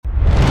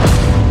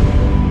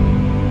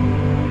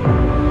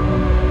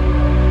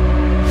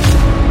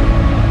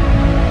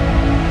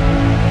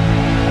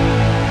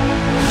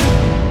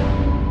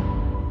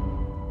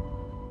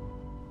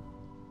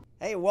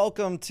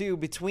welcome to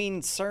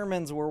Between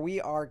Sermons, where we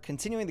are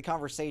continuing the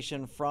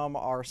conversation from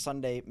our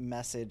Sunday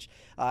message.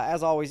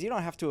 As always, you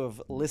don't have to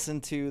have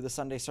listened to the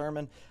Sunday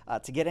sermon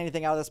to get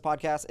anything out of this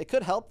podcast. It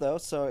could help, though,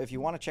 so if you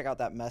want to check out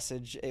that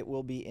message, it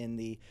will be in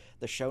the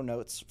show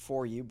notes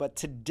for you. But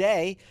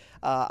today,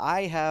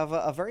 I have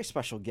a very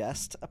special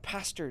guest,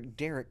 Pastor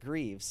Derek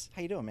Greaves.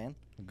 How you doing, man?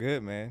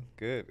 Good, man.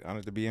 Good.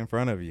 Honored to be in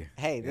front of you.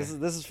 Hey, this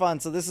is fun.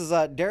 So this is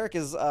Derek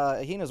is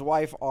he and his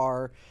wife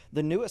are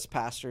the newest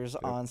pastors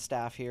on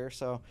staff here.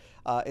 So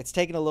it's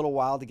taken a little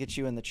while to get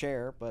you in the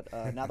chair, but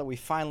now that we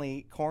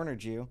finally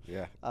cornered you,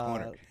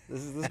 cornered.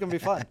 This is gonna be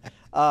fun.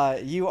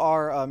 You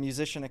are a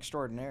musician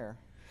extraordinaire.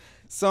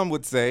 Some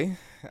would say.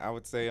 I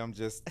would say I'm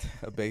just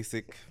a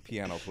basic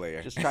piano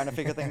player. Just trying to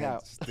figure things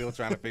out. Still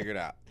trying to figure it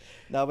out.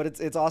 No, but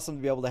it's awesome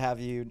to be able to have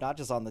you not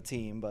just on the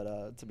team,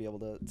 but to be able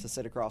to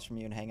sit across from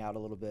you and hang out a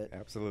little bit.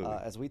 Absolutely.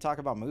 As we talk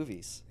about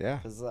movies. Yeah.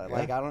 Because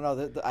I don't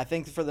know, I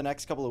think for the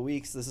next couple of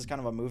weeks, this is kind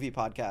of a movie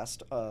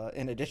podcast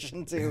in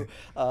addition to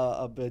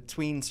a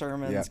between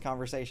sermons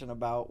conversation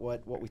about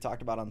what we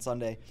talked about on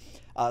Sunday.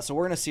 So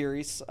we're in a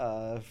series,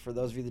 for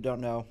those of you that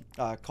don't know,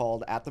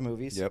 called At the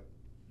Movies. Yep.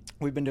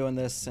 We've been doing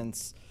this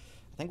since,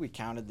 I think we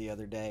counted the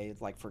other day,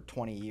 like for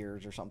 20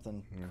 years or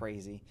something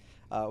crazy.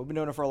 We've been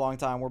doing it for a long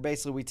time.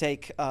 We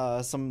take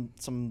some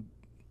I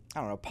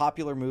don't know,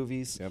 popular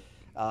movies,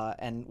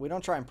 and we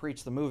don't try and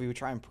preach the movie. We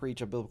try and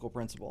preach a biblical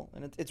principle,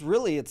 and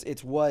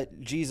it's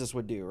what Jesus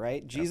would do,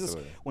 right? Jesus,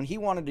 Absolutely. When he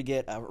wanted to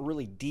get a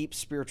really deep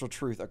spiritual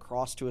truth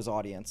across to his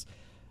audience,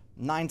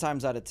 9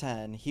 times out of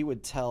 10, he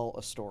would tell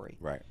a story.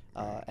 Right.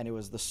 And it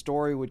was the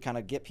story would kind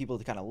of get people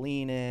to kind of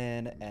lean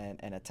in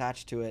and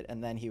attach to it,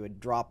 and then he would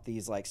drop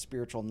these like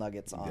spiritual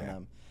nuggets on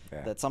them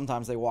that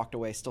sometimes they walked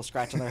away still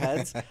scratching their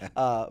heads.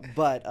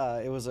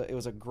 But it was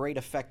a great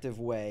effective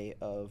way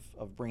of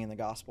bringing the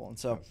gospel. And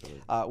so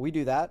we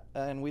do that,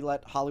 and we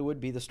let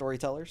Hollywood be the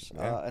storytellers.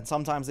 And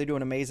sometimes they do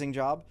an amazing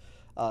job.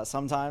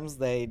 Sometimes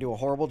they do a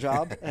horrible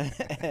job.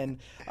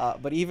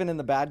 But even in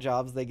the bad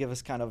jobs, they give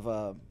us kind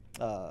of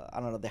I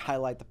don't know, they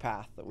highlight the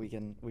path that we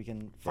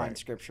can find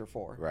scripture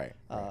for. Right.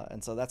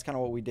 And so that's kind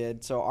of what we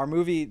did. So our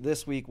movie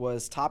this week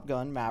was Top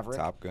Gun Maverick.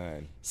 Top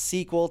Gun.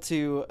 Sequel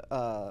to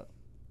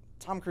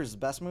Tom Cruise's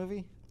best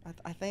movie,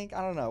 I think.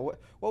 I don't know.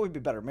 What would be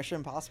better, Mission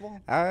Impossible?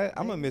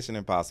 I'm a Mission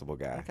Impossible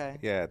guy. Okay.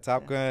 Yeah,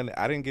 Top Gun.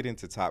 I didn't get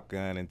into Top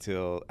Gun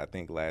until I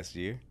think last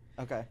year.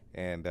 Okay.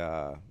 And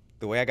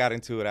the way I got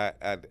into it,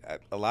 I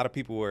a lot of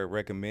people were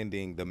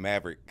recommending the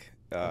Maverick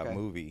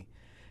movie.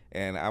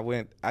 And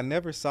I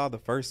never saw the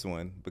first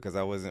one because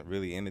I wasn't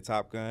really into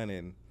Top Gun.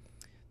 And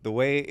the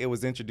way it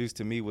was introduced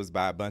to me was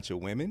by a bunch of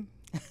women.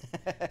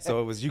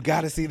 So it was, you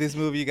got to see this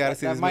movie. You got to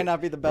see this movie. That might not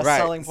be the best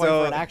selling point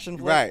for an action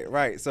flick.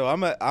 Right. So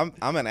I'm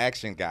an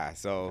action guy.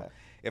 So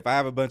if I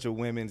have a bunch of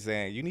women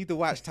saying, you need to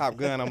watch Top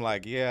Gun, I'm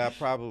like, yeah, I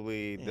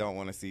probably don't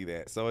want to see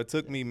that. So it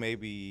took me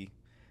maybe,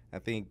 I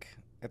think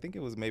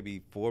it was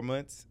maybe 4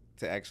 months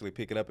to actually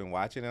pick it up and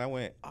watch it. And I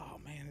went, oh,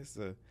 man, it's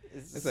an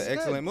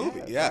excellent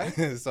movie.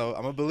 Yeah. So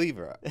I'm a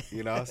believer,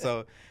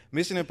 So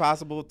Mission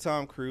Impossible,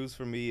 Tom Cruise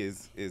for me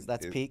is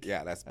that's peak.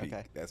 Yeah, that's peak.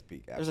 Okay. That's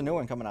peak. Absolutely. There's a new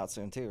one coming out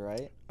soon too,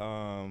 right?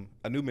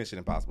 A new Mission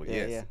Impossible.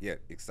 Yeah.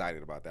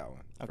 Excited about that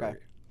one. Okay.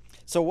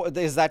 So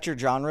is that your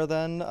genre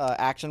then?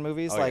 Action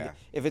movies?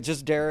 If it's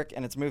just Derek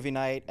and it's movie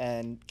night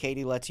and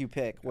Katie lets you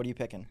pick, what are you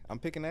picking? I'm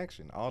picking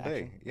action all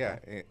day. Yeah.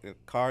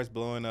 Cars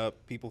blowing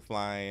up, people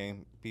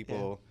flying,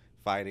 people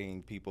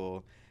fighting,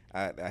 people.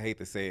 I hate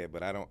to say it,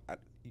 but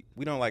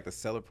we don't like to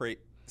celebrate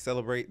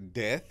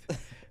death,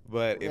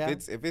 but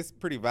if it's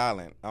pretty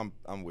violent,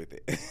 I'm with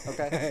it.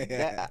 Okay.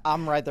 Yeah,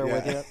 I'm right there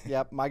with you.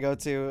 Yep. My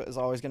go-to is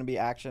always going to be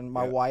action.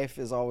 My wife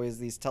is always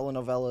these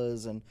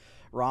telenovelas and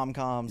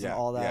rom-coms and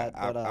all that.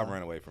 Yeah, but I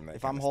run away from that.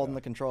 If I'm holding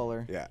the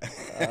controller,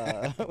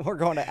 we're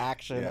going to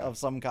action of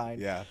some kind.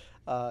 Yeah.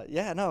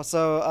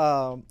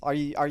 So are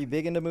you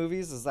big into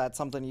movies? Is that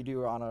something you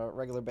do on a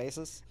regular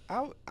basis?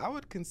 I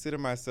would consider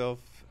myself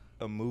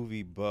a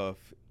movie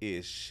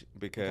buff-ish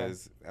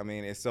because I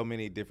mean, it's so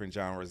many different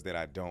genres that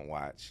I don't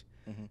watch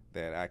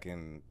that I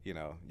can,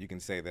 you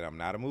can say that I'm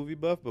not a movie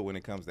buff, but when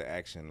it comes to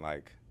action,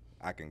 like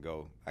I can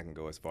go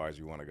as far as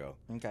you want to go.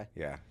 Okay.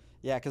 Yeah.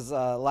 Yeah, because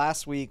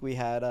last week we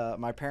had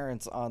my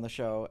parents on the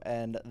show,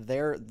 and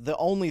the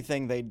only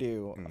thing they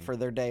do for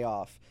their day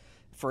off,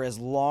 for as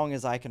long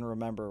as I can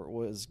remember,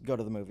 was go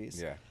to the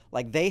movies. Yeah.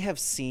 Like, they have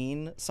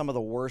seen some of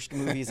the worst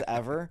movies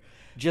ever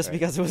just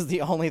because it was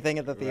the only thing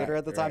at the theater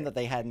at the time that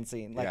they hadn't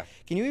seen. Like,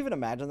 can you even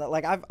imagine that?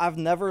 Like, I've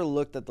never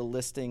looked at the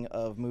listing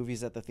of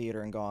movies at the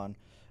theater and gone,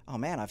 oh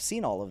man, I've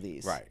seen all of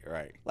these.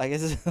 Right.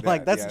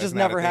 Like, that's just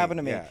never happened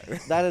to me. Yeah.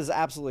 That has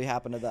absolutely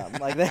happened to them.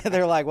 Like,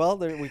 they're like, well,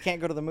 we can't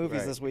go to the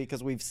movies this week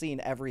because we've seen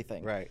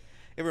everything. Right.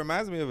 It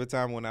reminds me of a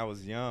time when I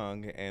was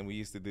young and we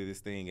used to do this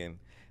thing, and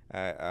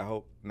I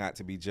hope not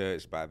to be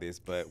judged by this,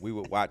 but we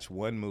would watch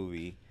one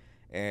movie,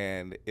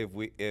 and if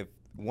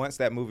once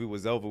that movie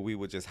was over, we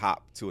would just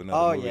hop to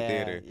another movie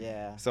theater.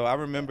 Yeah. So I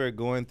remember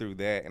going through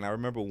that, and I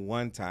remember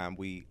one time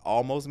we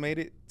almost made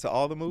it to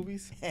all the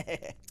movies.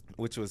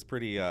 which was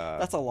pretty.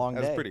 That's a long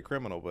day. That's pretty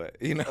criminal, but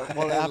you know.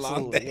 Well,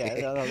 absolutely.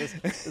 Yeah. No,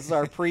 this is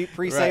our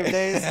pre-save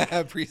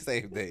days.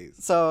 Pre-save days.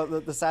 So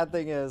the sad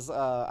thing is,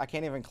 I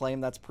can't even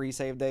claim that's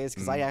pre-save days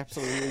because I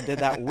absolutely did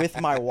that with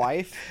my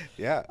wife.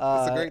 Yeah, it's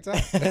a great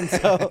time. And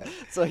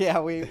so yeah,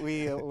 we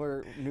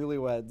were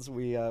newlyweds.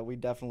 We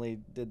definitely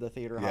did the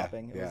theater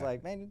hopping. It was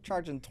like, man, you're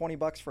charging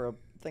 $20 for a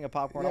thing of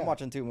popcorn. I'm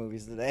watching 2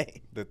 movies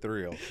today. The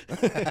thrill.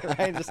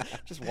 Right?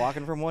 Just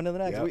walking from one to the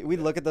next. We'd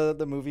look at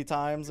the movie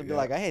times and be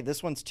like, hey,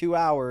 this one's 2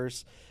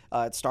 hours.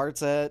 It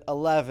starts at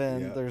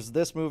 11. Yep. There's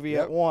this movie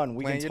at 1.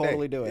 We can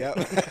totally do it.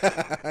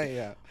 Yep.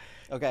 Yeah.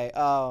 Okay.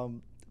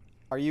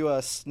 Are you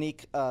a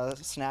sneak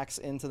snacks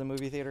into the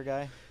movie theater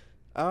guy?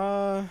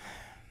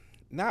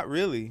 Not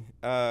really.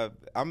 I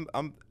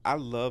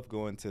love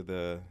going to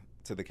the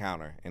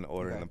counter and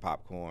ordering the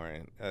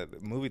popcorn.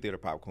 Movie theater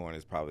popcorn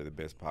is probably the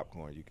best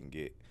popcorn you can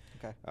get.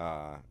 Okay.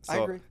 I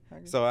agree.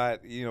 So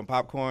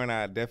popcorn,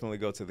 I definitely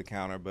go to the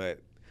counter, but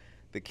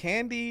the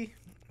candy,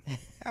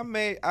 I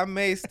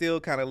may still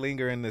kind of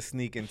linger in the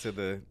sneak into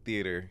the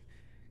theater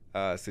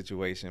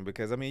situation,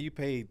 because I mean, you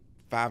pay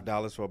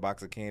 $5 for a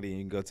box of candy and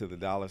you can go to the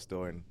dollar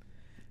store and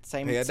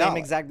same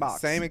exact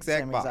box. Same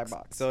exact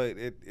box. So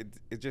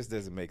it just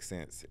doesn't make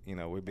sense.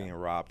 We're being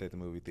robbed at the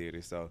movie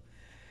theater. So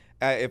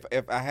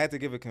if I had to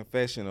give a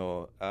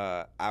confessional,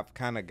 I've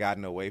kind of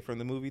gotten away from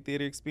the movie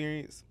theater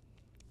experience.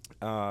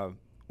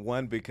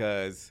 One,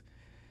 because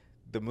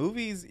the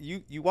movies,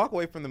 you walk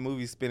away from the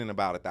movies spending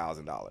about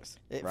 $1,000.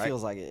 It right?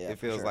 feels like it. Yeah, it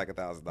feels like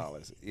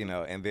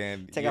 $1,000. And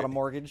then take out a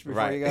mortgage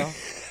before you go.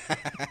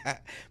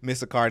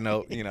 Miss a car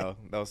note.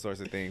 Those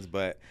sorts of things.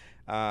 But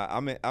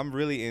I'm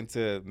really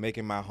into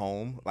making my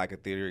home like a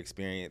theater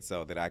experience,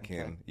 so that I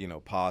can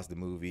pause the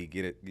movie,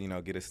 get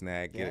a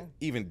snack,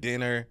 even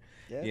dinner.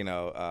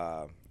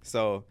 Yeah.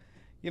 So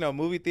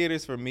movie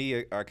theaters for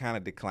me are kind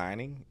of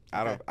declining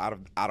out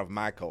of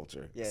my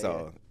culture. Yeah,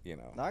 so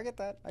No, I get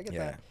that.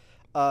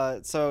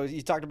 That. So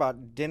you talked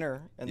about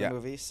dinner in the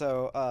movie.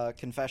 So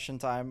confession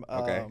time.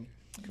 Okay.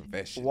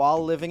 Confession.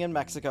 While living in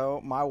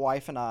Mexico, my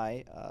wife and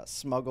I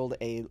smuggled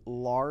a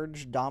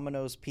large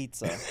Domino's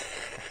pizza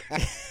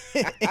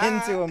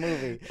into a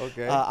movie.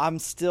 Okay. I'm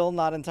still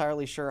not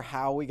entirely sure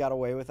how we got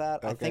away with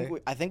that. Okay.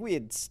 I think we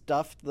had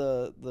stuffed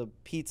the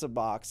pizza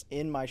box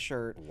in my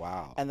shirt.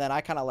 Wow. And then I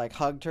kind of like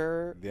hugged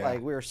her,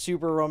 like we were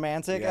super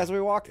romantic as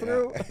we walked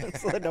through,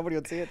 so that nobody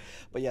would see it.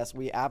 But yes,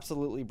 we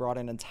absolutely brought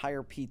an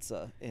entire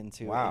pizza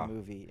into a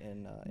movie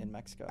in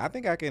Mexico. I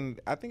think I can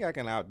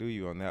outdo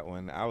you on that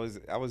one. I was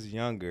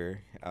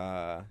younger,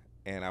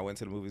 and I went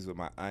to the movies with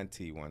my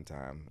auntie one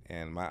time,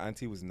 and my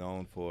auntie was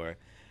known for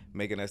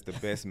making us the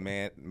best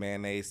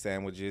mayonnaise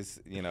sandwiches,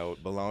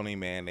 bologna,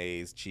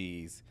 mayonnaise,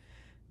 cheese.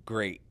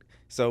 Great.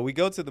 So we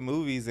go to the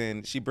movies,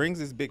 and she brings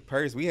this big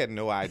purse. We had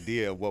no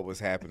idea what was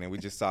happening. We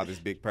just saw this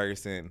big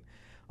purse, and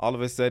all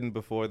of a sudden,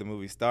 before the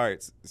movie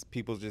starts,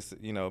 people just,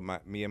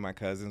 me and my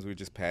cousins, we're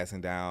just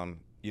passing down,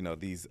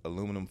 these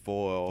aluminum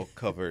foil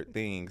covered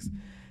things.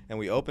 And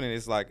we open it,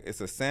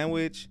 it's a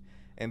sandwich,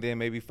 and then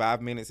maybe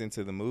 5 minutes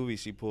into the movie,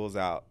 she pulls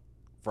out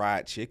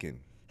fried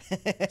chicken.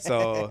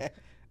 So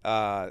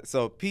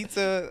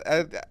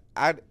pizza,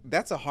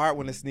 that's a hard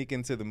one to sneak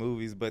into the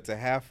movies, but to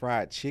have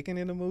fried chicken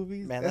in the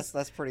movies, man,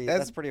 that's pretty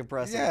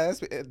impressive. Yeah,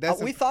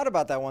 that's we thought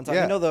about that one time.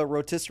 Yeah. The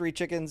rotisserie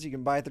chickons you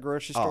can buy at the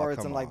grocery store.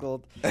 It's in like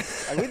on.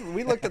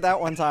 we looked at that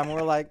one time and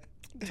we're like,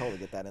 totally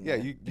get that in there.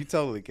 Yeah, you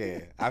totally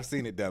can. I've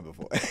seen it done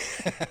before.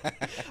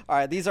 All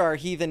right, these are our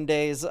heathen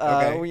days.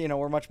 Okay.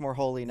 We're much more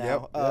holy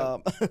now.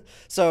 Yep.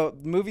 So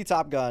movie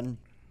Top Gun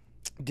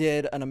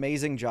did an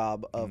amazing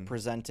job of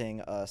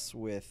presenting us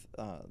with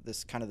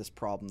this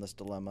problem, this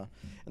dilemma.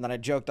 And then I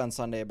joked on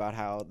Sunday about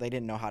how they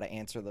didn't know how to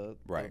answer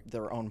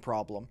their own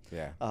problem.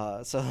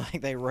 Yeah. So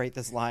like they write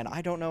this line,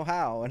 I don't know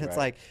how. And it's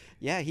Right. like,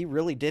 yeah, he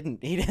really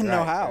didn't. He didn't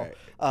know how.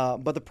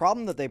 Right. But the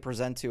problem that they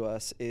present to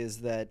us is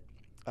that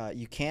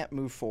you can't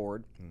move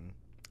forward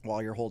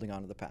while you're holding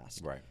on to the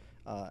past. Right.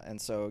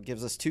 And so it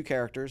gives us 2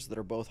 characters that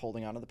are both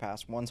holding on to the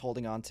past. One's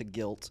holding on to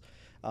guilt.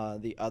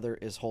 The other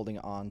is holding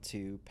on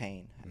to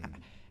pain.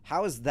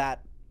 How has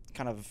that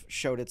kind of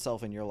showed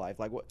itself in your life?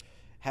 Like, what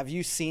have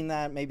you seen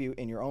that maybe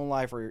in your own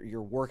life, or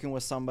you're working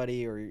with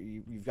somebody, or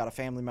you've got a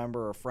family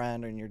member or a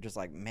friend, and you're just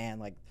like, man,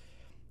 like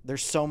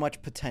there's so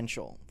much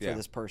potential for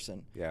this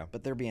person,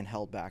 but they're being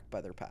held back by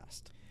their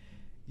past.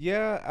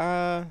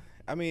 Yeah.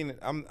 I mean,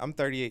 I'm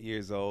 38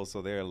 years old,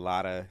 so there's a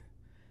lot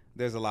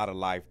of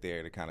life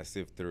there to kind of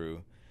sift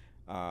through.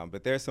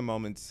 But there's some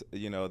moments,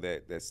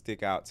 that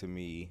stick out to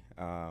me,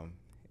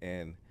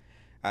 and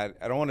I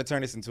don't want to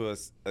turn this into a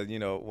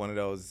one of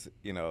those,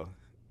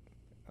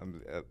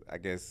 I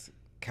guess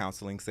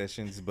counseling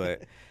sessions,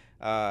 but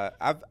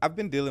I've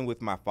been dealing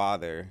with my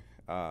father,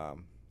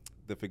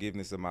 the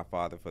forgiveness of my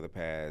father for the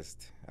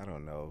past, I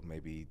don't know,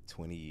 maybe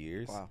 20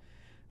 years.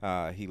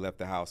 Wow. He left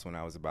the house when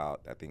I was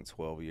about, I think,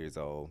 12 years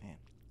old.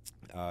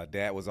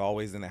 Dad was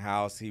always in the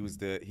house. He was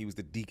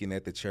the deacon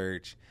at the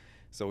church,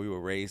 so we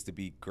were raised to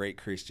be great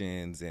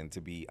Christians and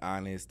to be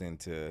honest and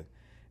to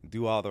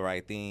do all the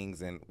right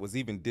things, and was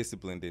even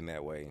disciplined in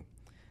that way.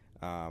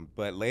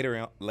 But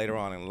later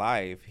on in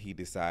life, he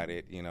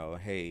decided,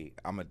 hey,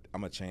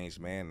 I'm a changed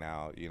man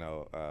now.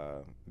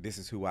 This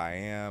is who I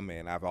am,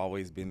 and I've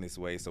always been this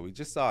way. So we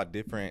just saw a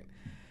different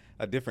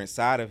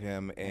side of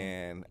him,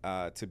 and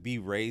to be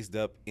raised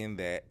up in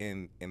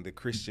the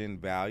Christian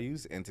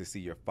values, and to see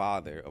your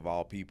father of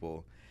all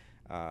people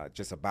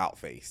just about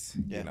face.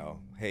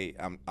 Hey,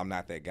 I'm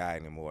not that guy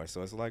anymore.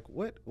 So it's like,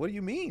 what do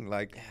you mean?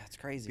 Like, yeah, it's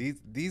crazy.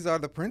 These are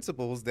the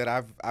principles that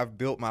I've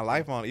built my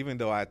life on, even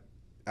though I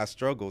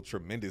struggle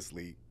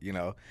tremendously,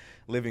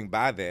 living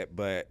by that.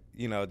 But,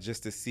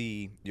 just to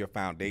see your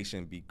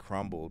foundation be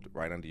crumbled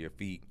right under your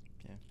feet.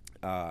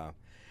 Yeah.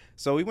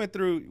 So we went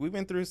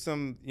through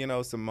some,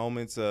 some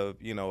moments of,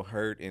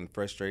 hurt and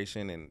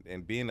frustration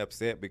and being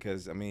upset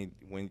because, I mean,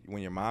 when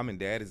your mom and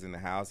dad is in the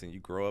house and you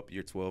grow up,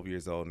 you're 12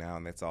 years old now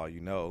and that's all you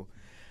know,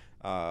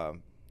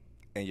 and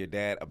your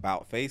dad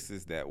about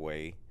faces that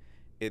way,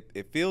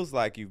 it feels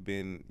like you've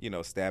been,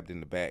 stabbed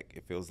in the back.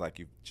 It feels like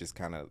you've just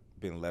kind of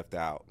been left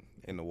out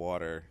in the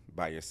water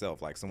by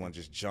yourself, like someone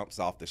just jumps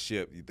off the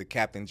ship. The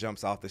captain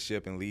jumps off the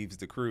ship and leaves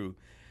the crew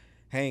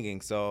hanging.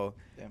 So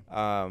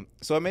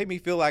so it made me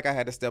feel like I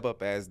had to step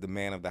up as the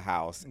man of the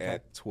house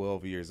at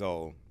 12 years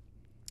old.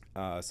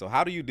 So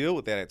how do you deal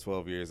with that at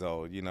 12 years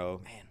old?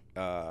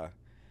 I'm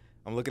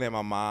looking at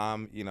my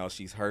mom,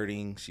 she's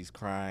hurting, she's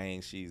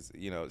crying, she's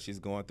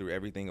going through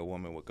everything a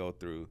woman would go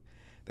through,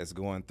 that's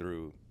going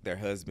through their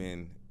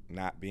husband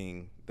not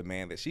being the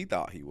man that she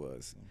thought he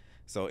was.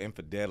 So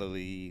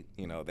infidelity,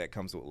 that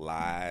comes with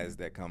lies,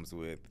 that comes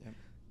with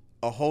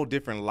a whole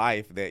different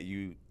life that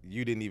you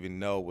didn't even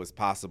know was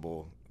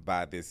possible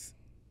by this,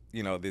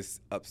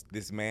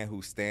 this man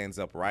who stands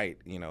upright,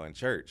 in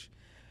church.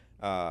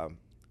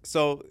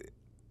 So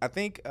I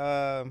think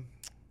I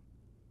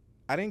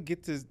didn't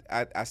get to.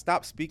 I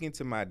stopped speaking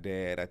to my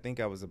dad. I think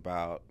I was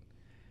about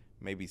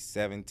maybe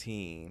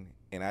 17,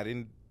 and I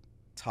didn't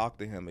talk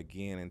to him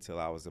again until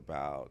I was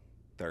about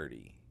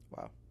 30.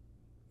 Wow.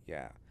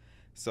 Yeah.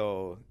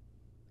 So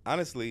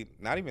honestly,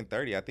 not even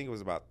 30. I think it was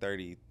about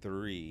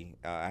 33.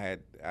 I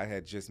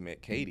had just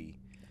met Katie,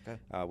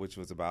 which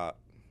was about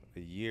a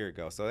year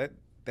ago. So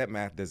that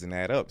math doesn't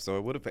add up. So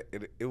it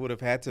would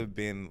have had to have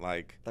been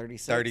like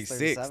 36,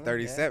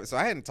 37. Yeah. So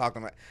I hadn't talked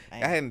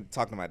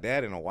to my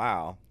dad in a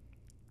while.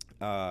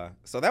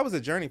 So that was a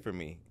journey for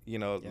me,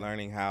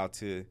 learning how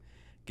to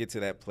get to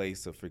that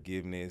place of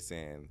forgiveness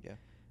and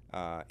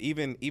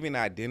even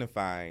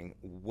identifying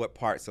what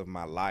parts of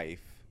my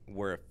life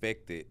were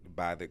affected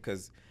by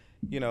because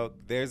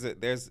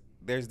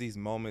there's these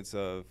moments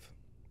of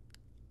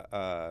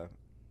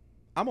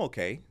I'm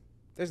okay.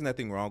 There's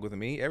nothing wrong with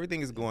me.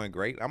 Everything is going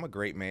great. I'm a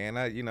great man.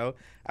 I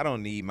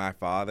don't need my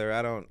father.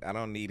 I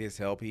don't need his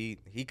help. He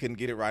couldn't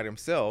get it right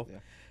himself. Yeah.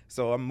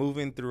 So I'm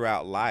moving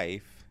throughout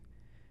life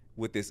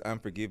with this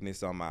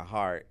unforgiveness on my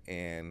heart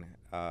and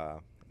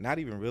not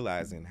even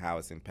realizing how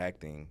it's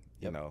impacting,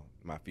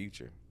 my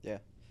future. Yeah.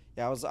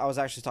 Yeah, I was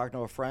actually talking to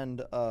a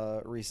friend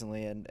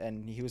recently,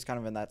 and he was kind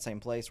of in that same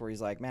place where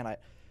he's like, man,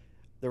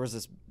 there was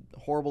this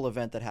horrible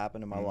event that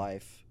happened in my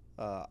life.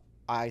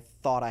 I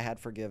thought I had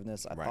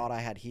forgiveness. I thought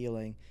I had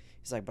healing.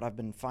 He's like, but I've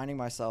been finding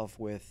myself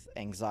with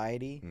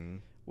anxiety,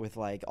 with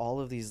like all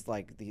of these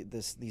like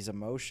these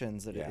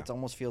emotions that it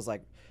almost feels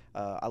like.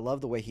 I love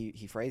the way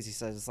he phrased. He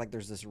says it's like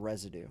there's this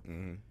residue.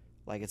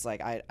 Like it's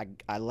like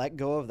I let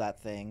go of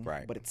that thing,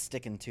 but it's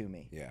sticking to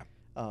me. Yeah.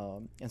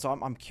 And so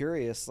I'm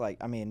curious, like,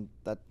 I mean,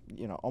 that,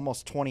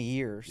 almost 20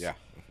 years. Yeah.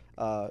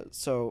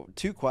 So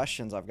 2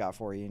 questions I've got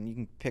for you, and you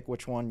can pick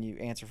which one you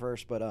answer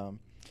first, but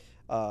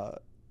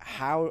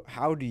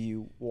how do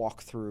you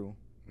walk through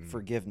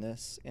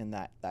forgiveness in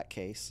that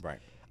case? Right.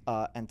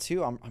 And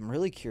 2, I'm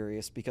really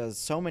curious because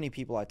so many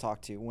people I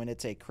talk to, when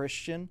it's a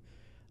Christian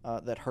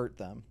that hurt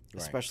them,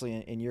 especially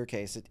in your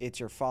case, it's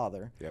your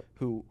father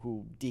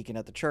who deacon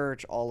at the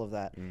church, all of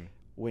that.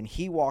 When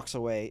he walks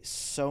away,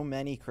 so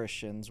many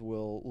Christians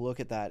will look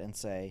at that and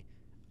say,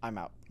 I'm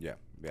out. Yeah.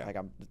 Like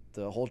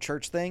the whole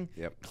church thing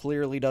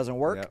clearly doesn't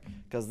work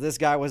because this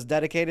guy was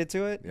dedicated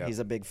to it. He's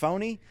a big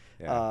phony.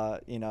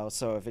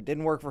 So if it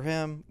didn't work for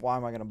him, why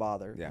am I going to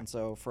bother? And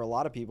so for a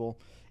lot of people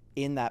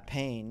in that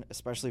pain,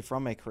 especially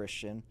from a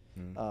Christian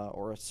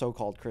or a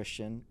so-called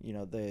Christian,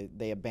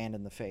 they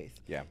abandon the faith.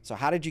 Yeah. So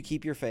how did you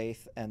keep your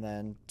faith? And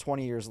then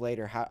 20 years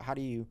later, how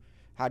do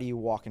you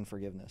walk in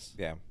forgiveness?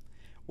 Yeah.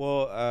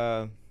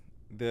 Well,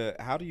 the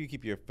how do you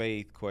keep your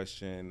faith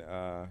question,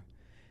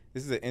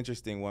 this is an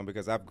interesting one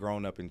because I've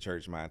grown up in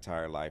church my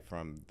entire life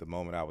from the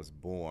moment I was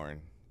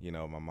born.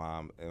 My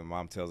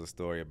mom tells a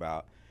story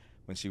about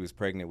when she was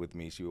pregnant with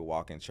me, she would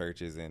walk in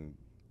churches and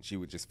she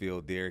would just feel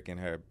Derek in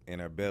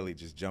her belly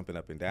just jumping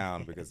up and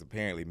down because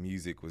apparently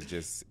music was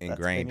just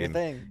ingrained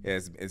in.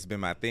 It's been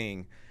my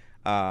thing.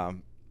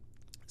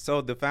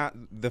 So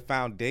the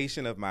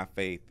foundation of my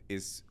faith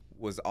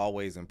was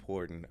always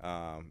important.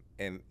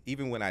 And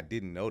even when I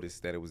didn't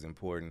notice that it was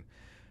important,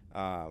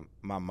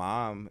 my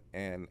mom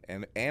and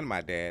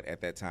my dad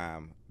at that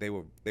time, they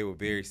were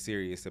very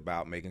serious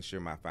about making sure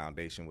my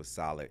foundation was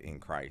solid in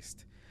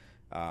Christ.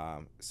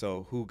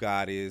 So who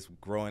God is,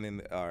 growing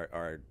in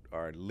are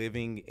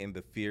living in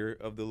the fear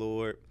of the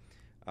Lord,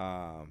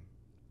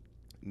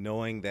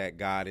 knowing that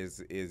God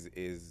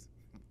is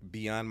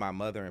beyond my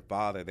mother and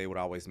father. They would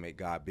always make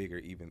God bigger,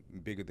 even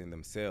bigger than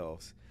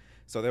themselves.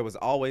 So there was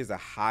always a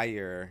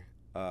higher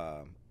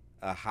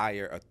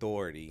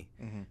authority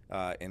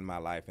in my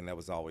life, and that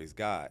was always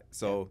God.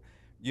 So,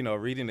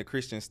 reading the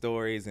Christian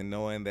stories and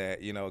knowing that,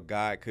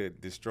 God could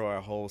destroy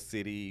a whole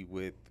city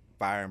with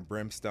fire and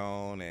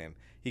brimstone, and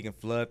he can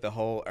flood the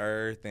whole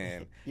earth.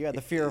 And you had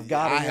the fear of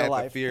God in your life.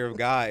 I had the fear of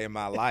God in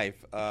my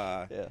life.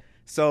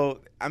 So,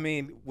 I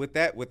mean, with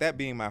that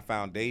being my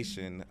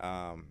foundation,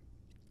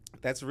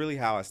 that's really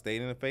how I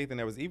stayed in the faith. And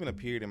there was even a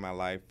period in my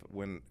life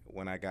when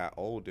I got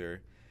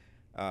older,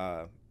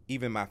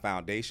 even my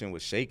foundation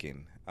was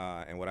shaken.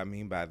 And what I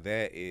mean by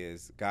that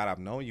is, God,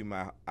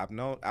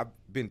 I've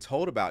been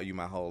told about you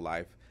my whole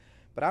life,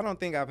 but I don't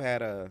think I've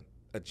had a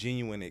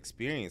genuine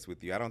experience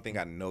with you. I don't think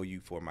I know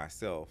you for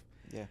myself.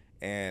 Yeah.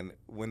 And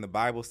when the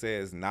Bible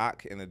says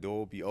knock and the door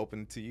will be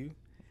open to you,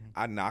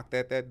 I knocked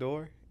at that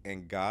door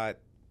and God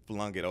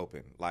flung it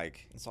open.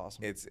 Like, that's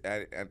awesome.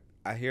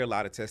 I hear a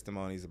lot of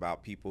testimonies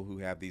about people who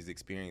have these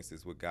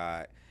experiences with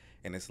God,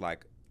 and it's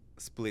like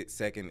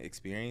split-second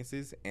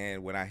experiences.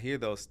 And when I hear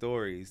those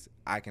stories,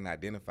 I can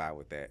identify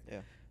with that.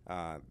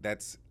 Yeah.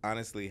 That's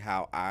honestly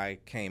how I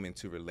came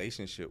into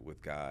relationship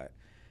with God,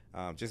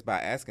 just by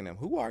asking him,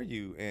 who are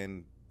you?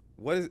 And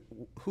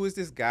who is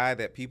this guy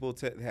that people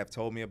have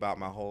told me about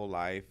my whole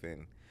life?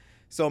 And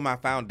so my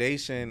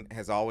foundation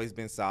has always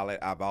been solid.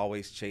 I've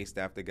always chased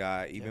after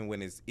God, even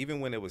when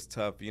it was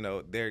tough.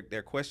 There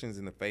are questions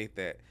in the faith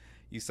that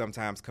you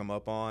sometimes come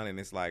up on, and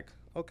it's like,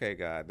 okay,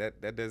 God,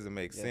 that doesn't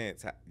make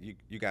sense.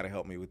 You got to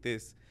help me with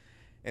this.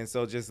 And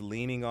so just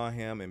leaning on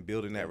him and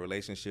building that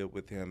relationship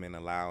with him and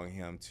allowing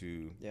him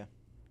to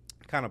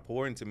kind of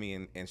pour into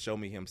me and show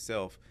me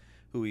himself,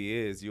 who he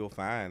is, you'll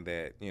find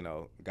that,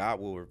 God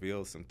will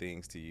reveal some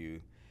things to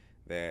you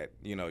that,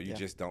 you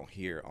just don't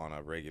hear on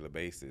a regular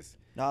basis.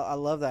 No, I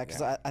love that,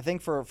 because I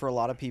think for a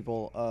lot of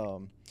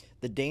people,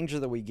 the danger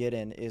that we get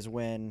in is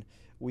when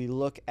we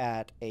look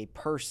at a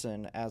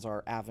person as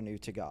our avenue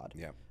to God.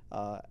 Yeah.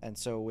 And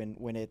so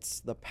when it's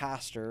the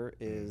pastor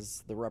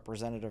is the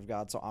representative of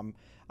God, so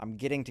I'm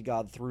getting to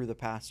God through the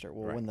pastor.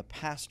 Well, when the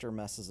pastor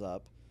messes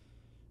up,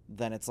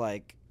 then it's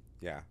like,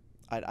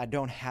 I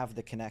don't have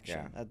the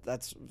connection.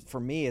 That's, for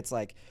me, it's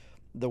like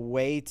the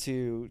way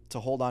to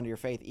hold on to your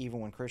faith, even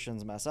when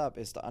Christians mess up,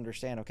 is to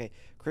understand, okay,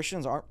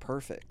 Christians aren't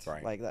perfect.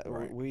 Like that.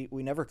 We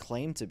never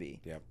claim to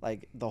be.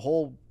 Like, the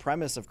whole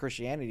premise of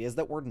Christianity is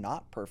that we're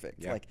not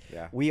perfect.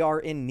 We are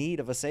in need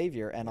of a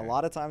savior, and a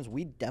lot of times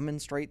we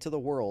demonstrate to the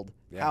world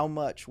how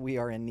much we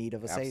are in need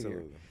of a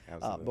savior.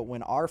 Absolutely. But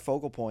when our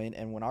focal point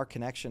and when our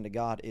connection to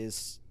God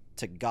is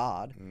to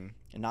God,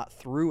 and not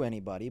through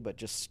anybody, but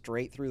just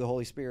straight through the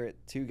Holy Spirit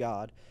to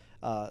God,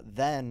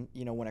 then,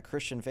 when a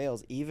Christian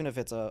fails, even if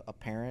it's a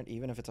parent,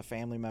 even if it's a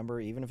family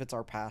member, even if it's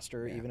our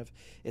pastor, even if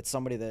it's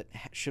somebody that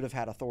should have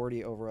had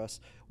authority over us,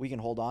 we can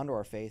hold on to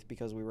our faith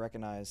because we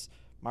recognize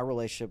my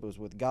relationship was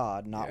with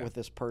God, not with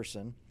this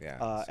person.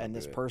 And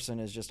this person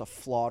is just a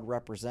flawed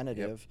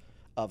representative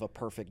of a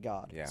perfect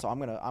God. So I'm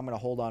gonna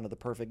hold on to the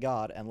perfect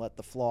God and let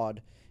the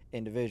flawed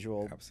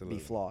individual be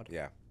flawed.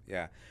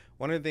 Yeah.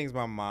 One of the things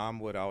my mom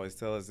would always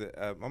tell us,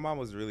 that my mom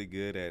was really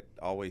good at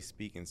always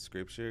speaking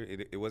scripture.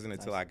 It wasn't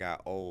until I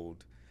got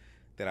old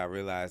that I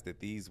realized that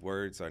these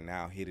words are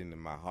now hidden in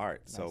my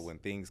heart. So when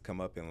things come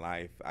up in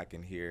life, I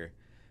can hear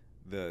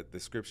the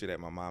scripture that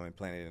my mom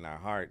implanted in our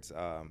hearts.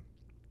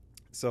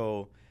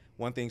 So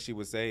one thing she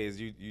would say is,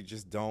 you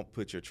just don't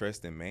put your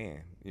trust in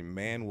man.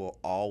 Man will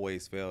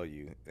always fail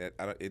you.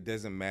 It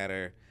doesn't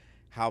matter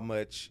how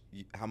much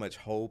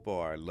hope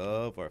or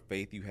love or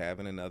faith you have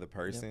in another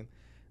person.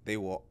 They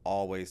will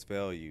always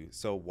fail you.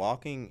 So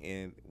walking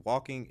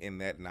in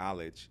that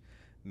knowledge,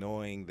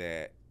 knowing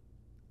that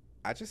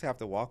I just have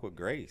to walk with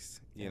grace.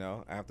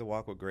 I have to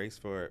walk with grace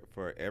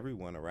for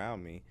everyone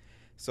around me.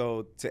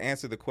 So to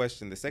answer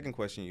the second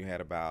question you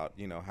had about,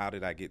 how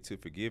did I get to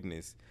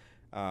forgiveness?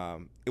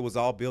 It was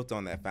all built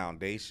on that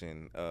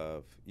foundation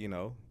of,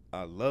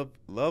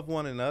 love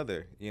one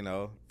another,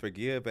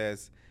 forgive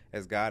as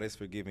God has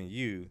forgiven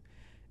you.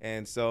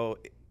 And so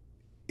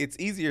it's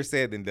easier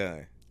said than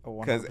done.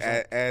 Because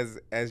as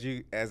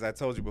I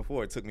told you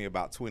before, it took me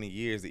about 20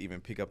 years to even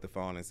pick up the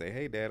phone and say,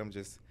 hey, Dad,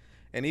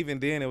 and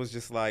even then it was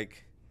just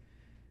like,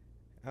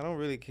 I don't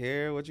really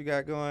care what you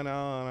got going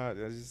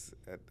on.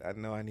 I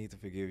know I need to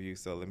forgive you,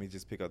 so let me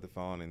just pick up the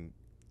phone and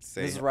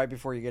say. This is right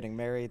before you're getting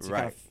married, so you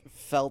kind of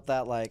felt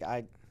that, like,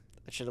 I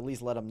should at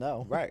least let him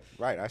know. Right.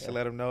 I should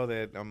let him know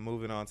that I'm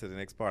moving on to the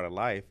next part of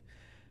life.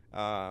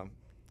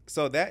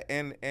 So that,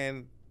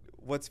 and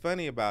what's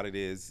funny about it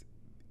is,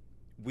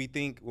 we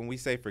think when we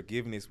say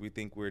forgiveness, we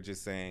think we're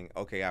just saying,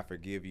 okay, I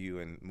forgive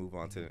you and move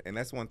on to, and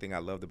that's one thing I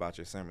loved about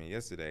your sermon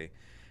yesterday.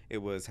 It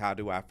was, how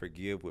do I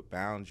forgive with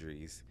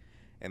boundaries?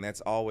 And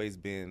that's always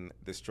been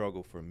the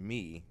struggle for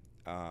me,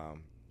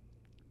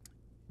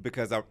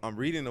 because I'm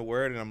reading the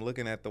word and I'm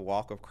looking at the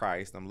walk of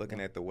Christ. I'm looking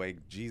at the way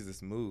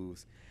Jesus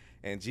moves,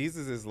 and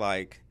Jesus is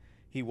like,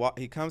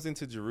 he comes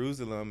into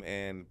Jerusalem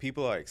and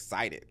people are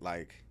excited.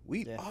 Like,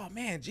 oh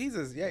man,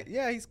 Jesus,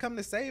 he's come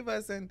to save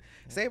us and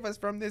save us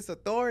from this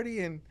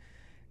authority.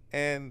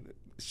 And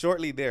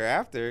shortly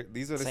thereafter,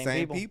 these are the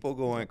same people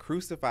going,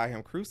 crucify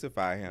him,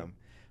 crucify him.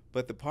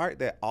 But the part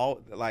that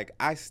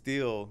I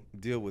still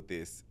deal with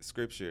this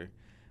scripture,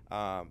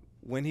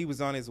 when he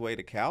was on his way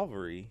to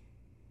Calvary,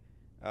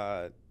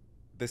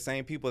 the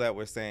same people that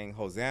were saying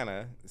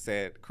Hosanna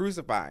said,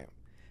 crucify him.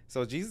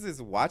 So Jesus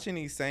is watching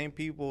these same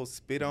people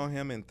spit on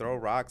him and throw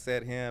rocks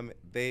at him.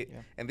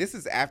 And this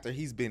is after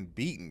he's been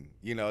beaten.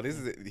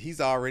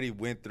 He's already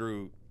went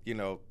through,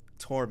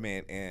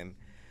 torment, and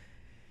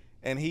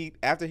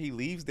after he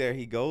leaves there,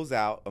 he goes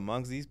out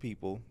amongst these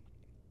people.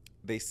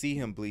 They see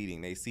him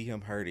bleeding, they see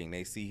him hurting,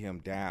 they see him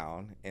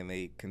down, and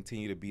they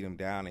continue to beat him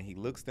down. And he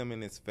looks them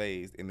in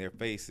their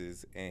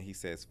faces, and he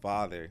says,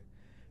 "Father,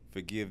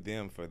 forgive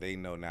them, for they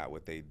know not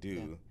what they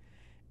do."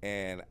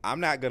 And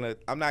I'm not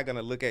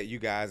gonna look at you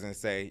guys and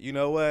say, you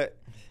know what,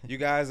 you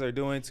guys are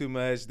doing too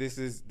much. This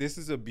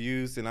is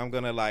abuse, and I'm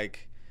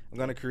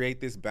gonna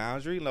create this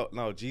boundary.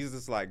 No,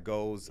 Jesus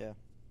goes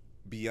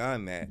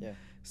beyond that. Yeah.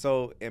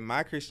 So in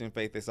my Christian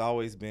faith, it's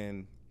always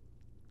been,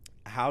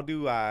 how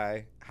do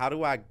I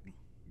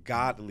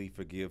godly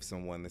forgive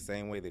someone the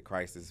same way that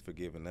Christ has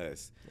forgiven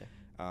us,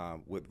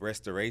 with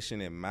restoration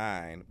in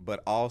mind,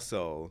 but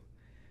also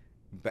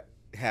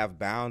have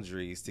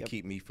boundaries to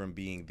keep me from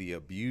being the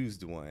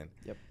abused one.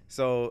 Yep.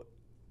 So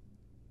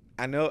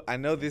I know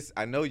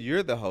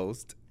you're the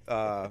host,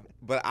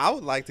 but I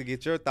would like to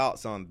get your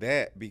thoughts on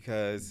that,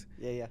 because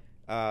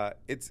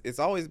it's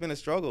always been a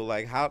struggle.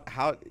 Like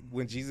how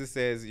when Jesus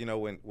says,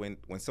 when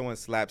someone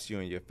slaps you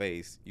in your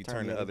face, you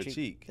turn the other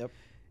cheek. Yep.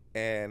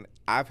 And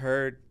I've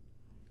heard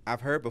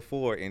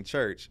before in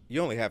church, you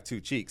only have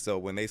two cheeks. So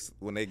when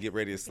they get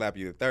ready to slap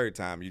you the third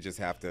time, you just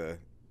have to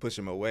push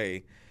them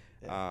away.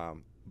 Yeah.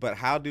 But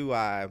how do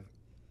I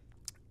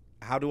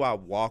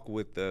walk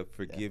with the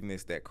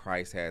forgiveness that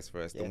Christ has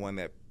for us, the one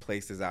that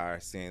places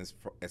our sins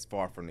as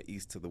far from the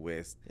east to the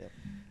west?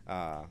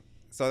 Yeah.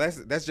 So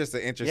that's just an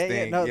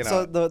interesting. No.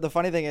 So the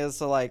funny thing is,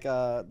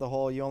 the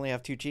whole "you only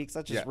have two cheeks,"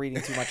 that's just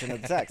reading too much into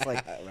the text.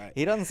 Like right.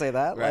 He doesn't say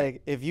that. Right.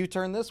 Like, if you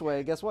turn this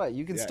way, guess what?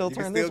 You can still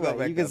turn this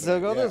way. You can still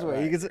go this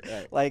way. You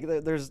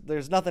can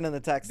there's nothing in the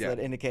text that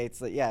indicates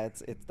that. Yeah,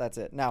 it's that's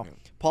it. Now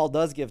Paul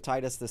does give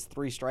Titus this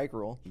 3-strike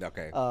rule.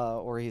 Okay.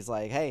 Where he's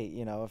like, hey,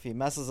 if he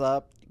messes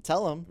up,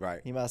 tell him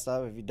he messed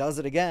up. If he does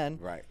it again,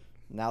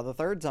 now the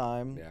third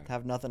time,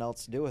 have nothing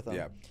else to do with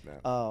him.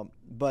 Yeah.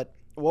 But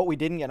what we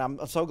didn't get, I'm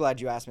so glad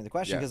you asked me the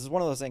question, because it's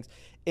one of those things.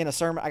 In a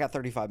sermon, I got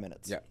 35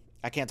 minutes. Yeah.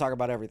 I can't talk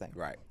about everything.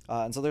 Right.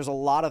 And so there's a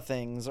lot of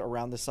things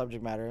around this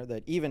subject matter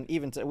that even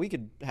we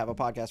could have a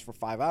podcast for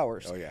 5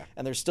 hours. Oh, yeah.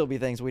 And there'd still be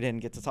things we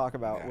didn't get to talk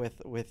about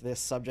with this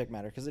subject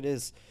matter, because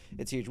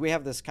it's huge. We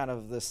have this kind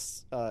of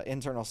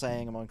internal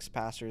saying amongst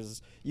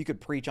pastors: you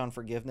could preach on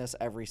forgiveness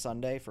every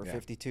Sunday for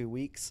 52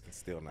 weeks. It's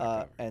still not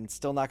covered. And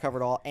still not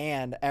covered all,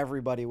 and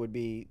everybody would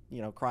be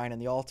crying in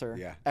the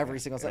altar every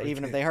single Sunday,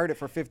 even if they heard it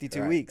for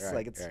 52 weeks.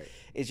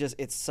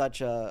 It's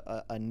such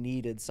a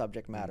needed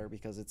subject matter,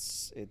 because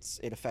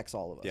it affects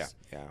all of us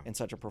in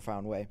such a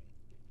profound way.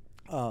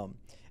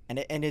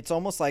 And it's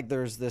almost like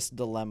there's this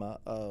dilemma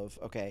of,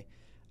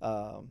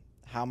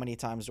 how many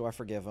times do I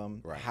forgive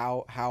them? Right.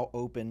 How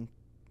open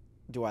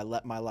do I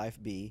let my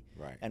life be?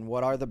 Right. And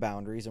what are the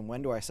boundaries, and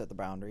when do I set the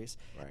boundaries?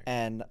 Right.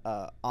 And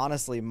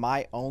honestly,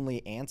 my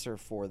only answer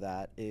for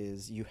that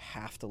is you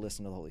have to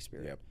listen to the Holy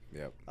Spirit.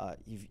 Yep.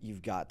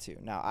 You've got to.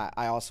 Now,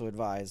 I also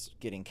advise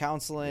getting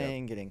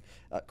counseling, getting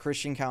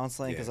Christian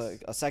counseling, because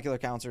a secular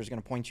counselor is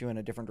going to point you in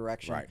a different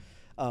direction. Right.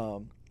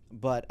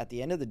 But at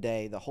the end of the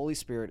day, the Holy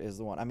Spirit is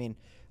the one. I mean,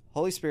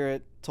 Holy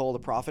Spirit told a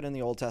prophet in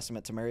the Old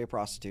Testament to marry a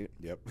prostitute.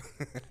 Yep.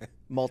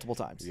 Multiple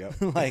times. Yep.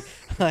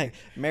 like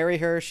marry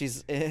her.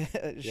 She's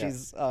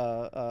there's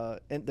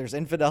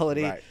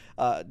infidelity. Right.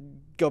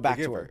 Go back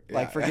to her.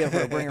 Yeah. Forgive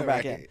her. Bring her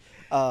back in.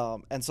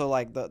 And so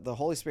the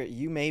Holy Spirit,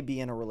 you may be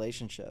in a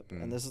relationship,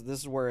 and this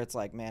is where it's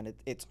like, man,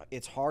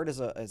 it's hard as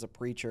a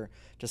preacher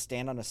to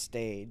stand on a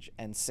stage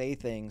and say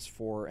things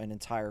for an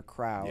entire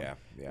crowd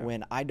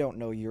when I don't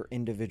know your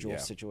individual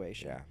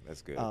situation. Yeah,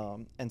 that's good.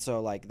 And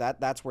so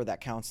that's where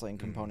that counseling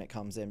component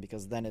comes in,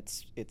 because then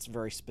it's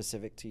very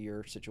specific to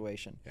your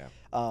situation.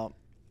 Yeah.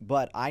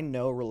 But I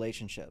know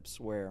relationships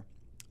where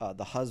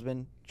the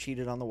husband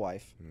cheated on the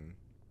wife,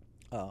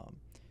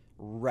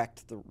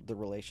 wrecked the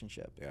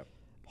relationship. Yeah.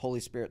 Holy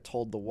Spirit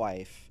told the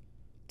wife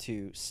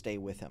to stay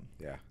with him.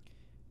 Yeah.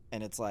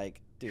 And it's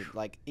like, dude,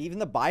 even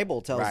the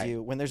Bible tells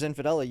you when there's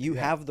infidelity, you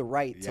have the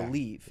right to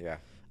leave. Yeah.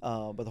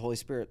 But the Holy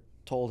Spirit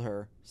told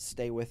her,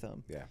 stay with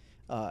him. Yeah.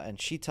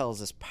 And she tells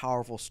this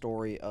powerful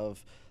story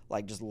of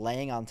just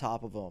laying on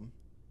top of him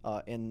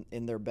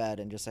in their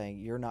bed and just saying,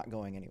 you're not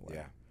going anywhere.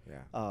 Yeah.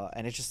 Yeah.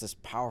 And it's just this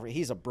powerful,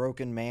 he's a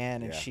broken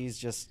man, and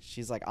she's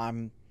like,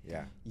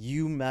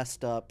 you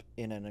messed up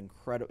in an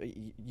incredible,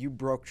 you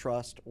broke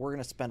trust. We're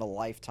going to spend a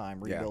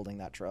lifetime rebuilding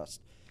that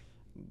trust.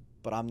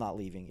 but I'm not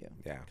leaving you.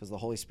 Yeah. Because the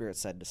Holy Spirit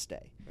said to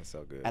stay. That's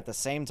so good. At the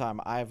same time,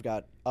 I've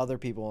got other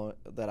people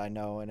that I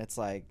know, and it's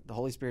like the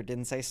Holy Spirit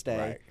didn't say stay.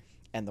 Right.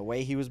 And the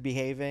way he was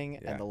behaving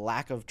Yeah. and the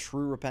lack of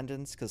true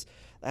repentance, because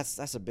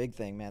that's a big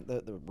thing, man.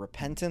 The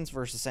repentance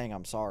versus saying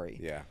I'm sorry.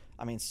 Yeah.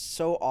 I mean,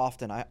 so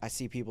often I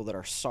see people that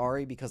are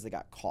sorry because they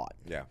got caught.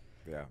 Yeah.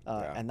 Yeah.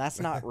 And that's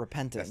not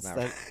repentance.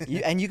 That's not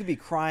And you could be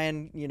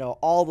crying,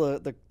 all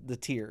the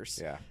tears,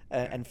 Yeah.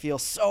 and feel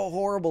so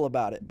horrible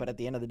about it. But at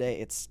the end of the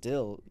day, it's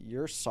still,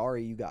 you're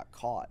sorry you got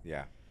caught.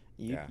 Yeah.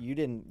 You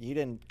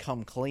didn't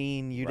come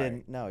clean. You Right.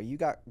 didn't. No, you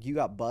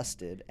got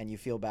busted, and you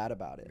feel bad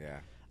about it. Yeah.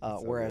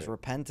 Whereas good.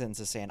 repentance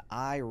is saying,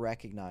 I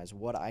recognize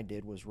what I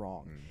did was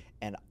wrong, Mm.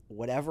 and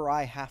whatever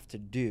I have to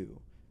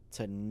do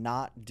to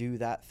not do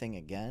that thing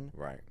again,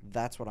 Right.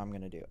 that's what I'm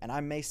going to do. And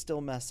I may still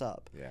mess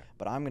up, Yeah.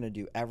 but I'm going to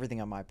do everything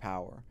in my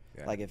power.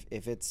 Yeah. Like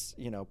if it's,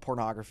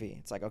 pornography,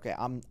 it's like, okay,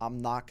 I'm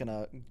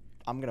going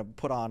to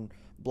put on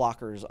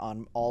blockers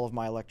on all of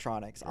my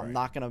electronics. Right. I'm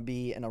not going to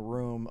be in a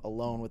room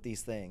alone with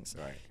these things.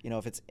 Right.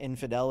 If it's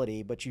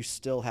infidelity, but you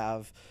still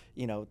have,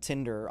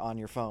 Tinder on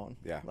your phone.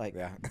 Yeah. Like,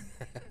 yeah.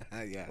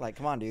 Yeah. like,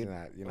 come on, dude.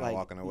 You're not like,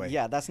 walking away.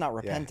 Yeah, that's not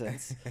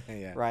repentance.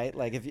 Yeah. Right?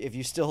 Like if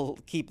you still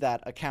keep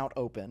that account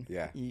open,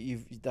 Yeah.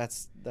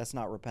 that's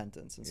not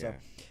repentance. And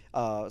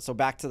Yeah. so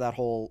back to that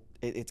whole,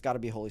 it's got to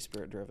be Holy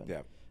Spirit driven.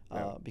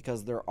 Yeah.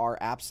 Because there are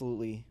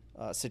absolutely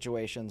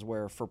situations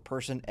where for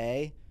person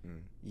A,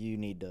 Mm. you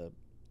need to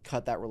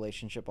cut that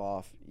relationship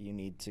off. You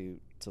need to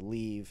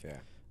leave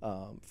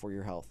Yeah. for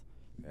your health.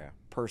 Yeah.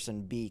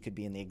 Person B could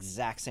be in the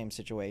exact same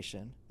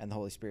situation, and the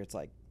Holy Spirit's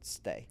like,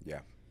 stay. Yeah.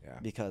 Yeah.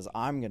 Because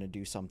I'm going to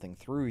do something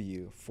through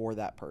you for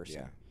that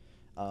person.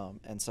 Yeah.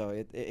 And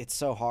so it's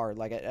so hard.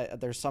 Like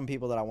there's some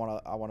people that I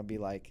want to be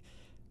like,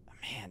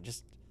 man,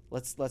 just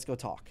let's go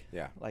talk.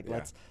 Yeah. Like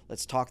Yeah.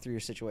 let's talk through your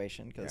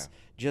situation, because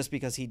just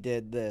because he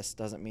did this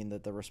doesn't mean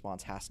that the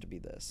response has to be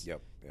this.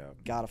 Yep. Yep.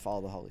 Got to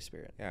follow the Holy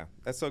Spirit. Yeah,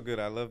 that's so good.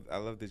 I love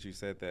that you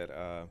said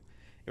that.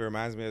 It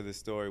reminds me of the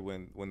story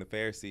when the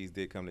Pharisees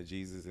did come to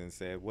Jesus and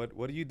said,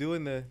 "What do you do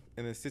in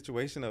the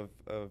situation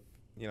of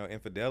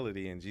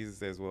infidelity?" And Jesus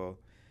says, "Well,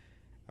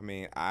 I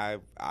mean, I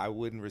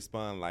wouldn't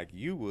respond like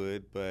you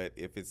would, but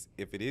if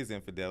it is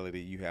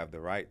infidelity, you have the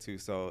right to."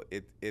 So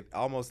it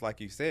almost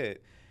like you said,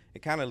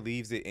 it kind of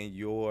leaves it in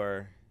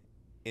your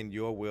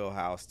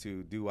wheelhouse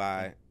to do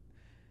I.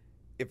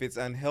 If it's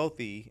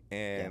unhealthy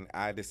and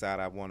I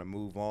decide I want to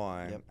move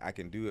on, I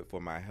can do it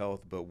for my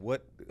health. But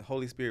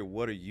Holy Spirit,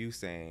 what are you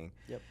saying?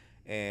 Yep.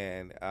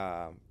 And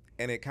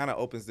it kind of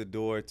opens the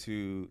door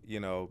to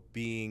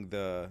being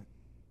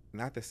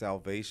not the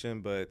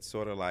salvation, but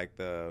sort of like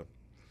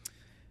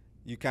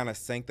you kind of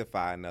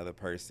sanctify another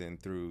person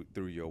through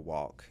your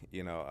walk.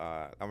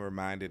 I'm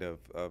reminded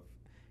of.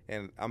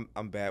 And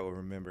I'm bad with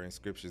remembering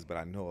scriptures, but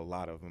I know a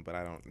lot of them, but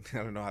I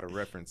don't know how to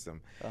reference them.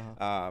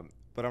 Uh-huh.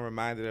 But I'm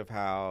reminded of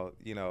how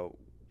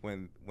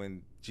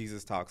when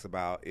Jesus talks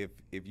about if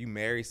you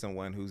marry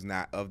someone who's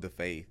not of the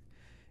faith,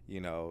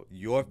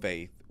 your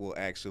faith will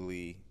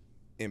actually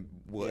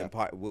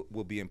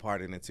will be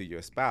imparted into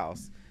your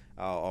spouse,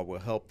 or will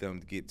help them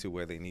get to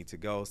where they need to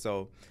go.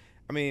 So,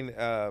 I mean.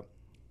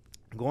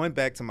 Going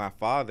back to my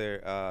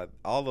father,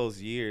 all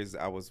those years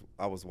I was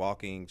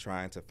walking,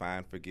 trying to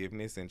find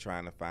forgiveness and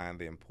trying to find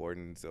the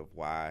importance of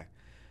why.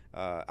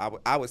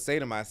 I would say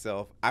to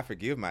myself, I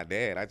forgive my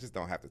dad. I just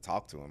don't have to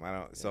talk to him. I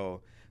don't. Yeah.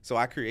 So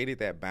I created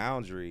that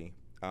boundary.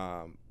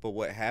 But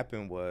what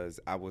happened was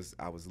I was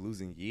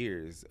losing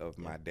years of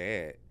my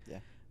dad.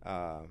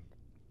 Yeah.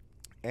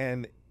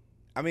 And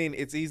I mean,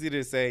 it's easy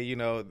to say,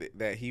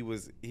 that he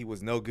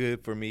was no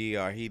good for me,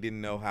 or he didn't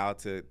know how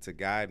to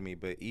guide me.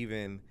 But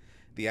even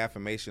the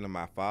affirmation of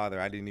my father,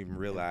 I didn't even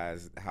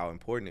realize how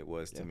important it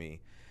was to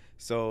me.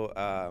 So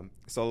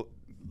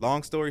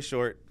long story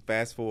short,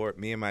 fast forward,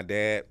 me and my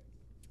dad,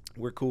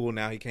 we're cool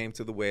now. He came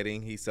to the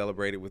wedding. He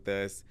celebrated with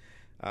us.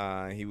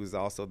 He was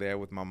also there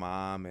with my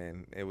mom,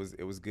 and it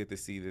was good to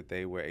see that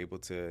they were able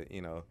to,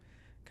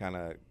 kind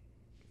of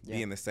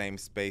be in the same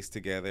space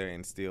together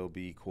and still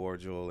be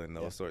cordial and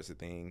those sorts of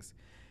things.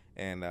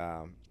 And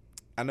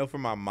I know for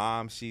my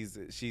mom, she's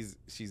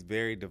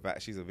very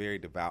devout. She's a very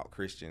devout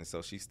Christian,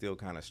 so she still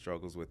kind of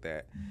struggles with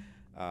that,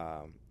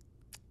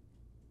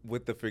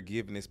 with the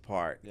forgiveness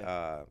part.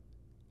 Yeah.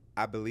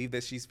 I believe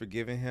that she's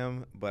forgiven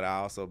him, but I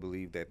also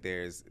believe that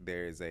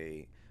there's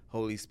a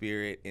Holy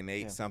Spirit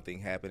innate something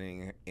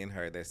happening in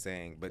her that's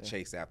saying, but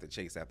chase after.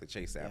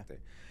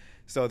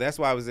 So that's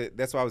why it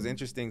was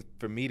interesting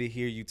for me to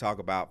hear you talk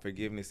about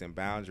forgiveness and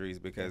boundaries,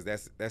 because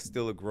that's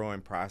still a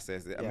growing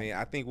process. I mean,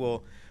 I think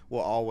we'll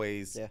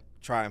always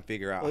try and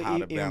figure out how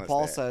to balance even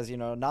Paul that. says,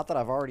 not that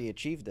I've already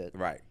achieved it.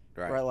 Right.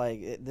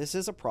 Like this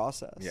is a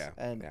process. Yeah.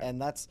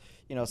 And that's,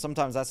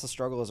 sometimes that's the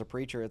struggle as a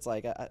preacher. It's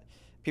like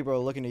people are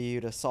looking to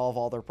you to solve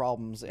all their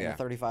problems in a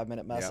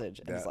 35-minute message.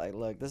 And it's like,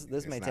 look,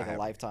 this may take a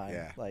lifetime.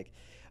 Yeah. Like,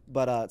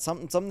 but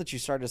something that you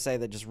started to say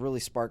that just really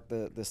sparked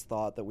this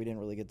thought that we didn't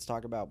really get to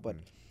talk about. But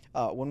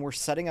when we're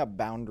setting up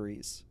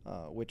boundaries,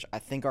 which I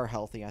think are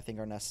healthy, I think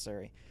are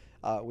necessary,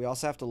 We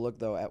also have to look,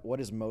 though, at what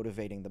is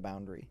motivating the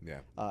boundary. Yeah.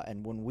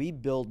 And when we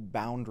build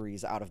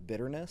boundaries out of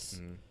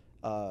bitterness,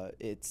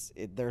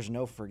 there's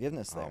no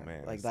forgiveness there. Oh,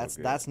 man, like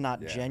that's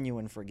not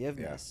genuine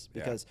forgiveness,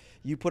 Yeah. because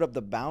you put up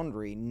the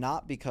boundary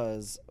not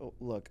because,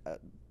 look,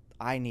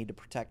 I need to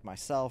protect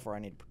myself, or I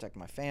need to protect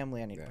my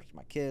family, I need to protect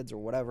my kids, or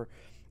whatever,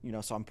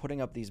 so I'm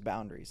putting up these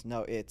boundaries.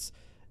 No, it's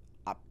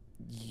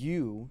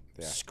you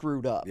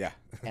screwed up,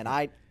 and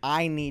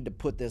I need to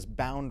put this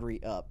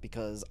boundary up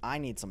because I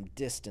need some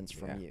distance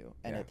from you.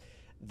 And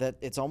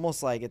it's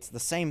almost like it's the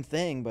same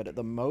thing, but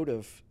the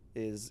motive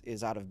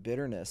is out of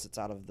bitterness. It's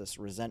out of this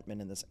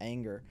resentment and this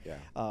anger,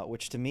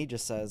 which to me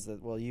just says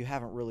that, well, you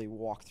haven't really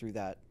walked through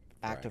that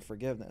act of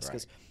forgiveness.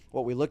 Because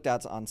what we looked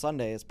at on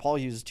Sunday is Paul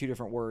uses two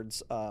different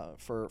words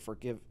for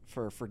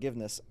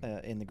forgiveness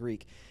in the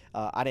Greek.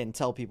 I didn't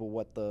tell people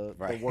what the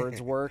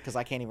words were because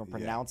I can't even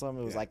pronounce them.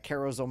 It was like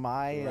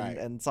kerosomai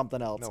and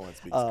something else. No one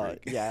speaks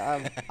Greek.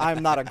 Yeah,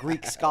 I'm not a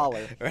Greek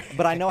scholar,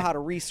 but I know how to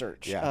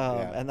research,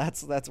 and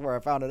that's where I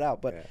found it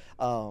out. But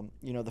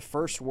the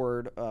first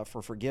word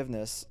for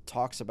forgiveness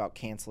talks about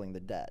canceling the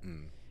debt.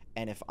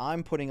 And if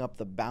I'm putting up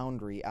the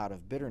boundary out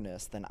of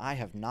bitterness, then I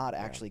have not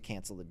actually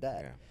canceled the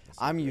debt. Yeah,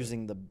 I'm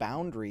using the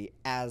boundary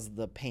as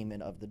the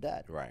payment of the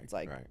debt. It's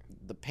like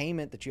the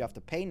payment that you have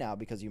to pay now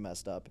because you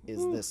messed up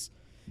is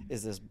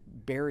this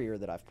barrier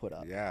that I've put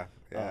up.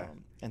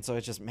 And so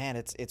it's just, man,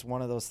 it's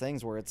one of those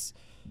things where it's,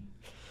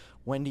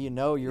 when do you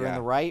know you're in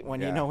the right? When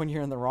do you know when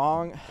you're in the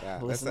wrong?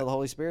 Listen to the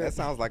Holy Spirit. That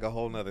sounds like a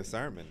whole nother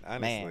sermon,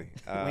 honestly.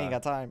 Man, we ain't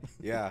got time.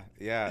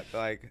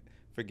 Like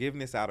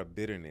forgiveness out of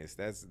bitterness.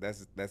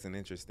 That's an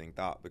interesting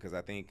thought, because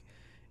I think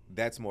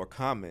that's more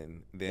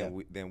common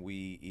than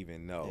we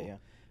even know.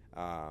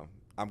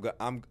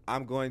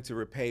 I'm going to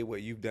repay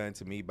what you've done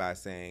to me by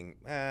saying,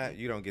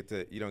 you don't get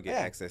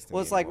access to me.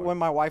 Well, it's anymore. like when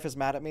my wife is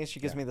mad at me, she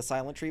gives me the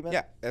silent treatment.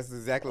 Yeah, that's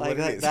exactly what it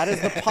is. That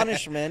is the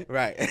punishment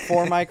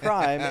for my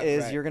crime,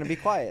 is you're going to be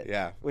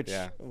quiet. Which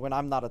when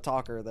I'm not a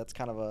talker, that's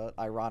kind of a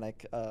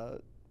ironic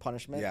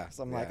punishment.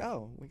 So I'm like,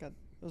 oh,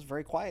 it was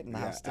very quiet in the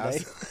house today.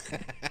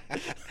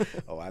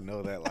 Oh, I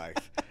know that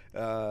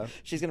life.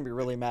 She's going to be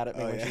really mad at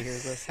me when she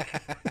hears this.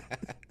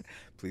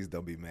 Please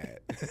don't be mad.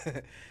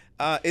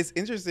 It's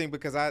interesting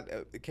because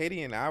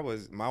Katie and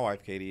my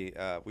wife Katie,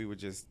 we were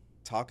just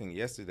talking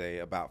yesterday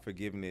about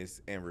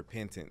forgiveness and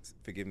repentance,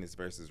 forgiveness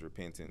versus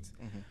repentance.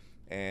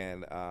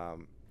 And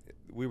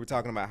we were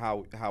talking about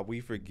how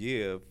we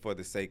forgive for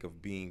the sake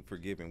of being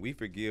forgiven. We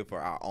forgive for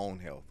our own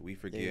health. We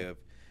forgive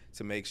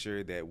to make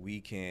sure that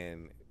we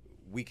can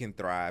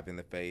thrive in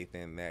the faith,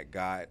 and that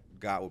God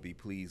will be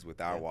pleased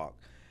with our walk.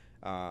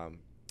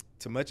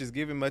 To much is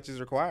given, much is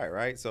required,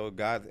 right? So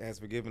God has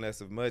forgiven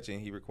us of much,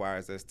 and He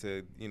requires us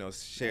to,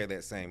 share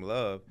that same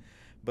love.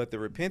 But the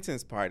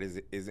repentance part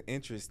is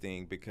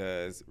interesting,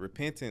 because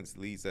repentance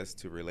leads us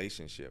to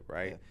relationship,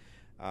 right?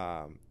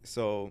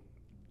 So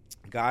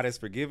God has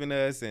forgiven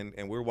us,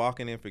 and we're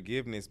walking in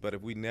forgiveness. But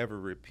if we never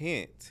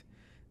repent,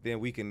 then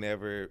we can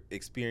never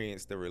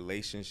experience the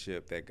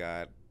relationship that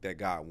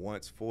God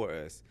wants for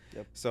us.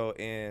 So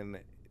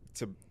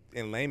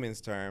in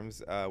layman's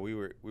terms, we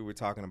were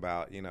talking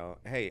about,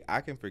 hey,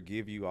 I can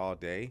forgive you all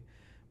day,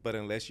 but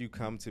unless you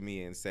come to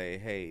me and say,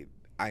 hey,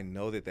 I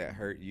know that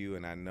hurt you,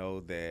 and I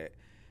know that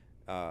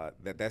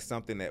that's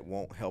something that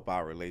won't help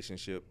our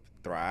relationship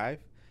thrive,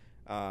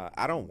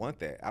 I don't want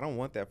that. I don't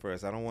want that for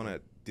us. I don't want to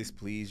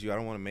displease you. I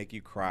don't want to make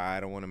you cry.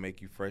 I don't want to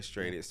make you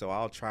frustrated. So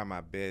I'll try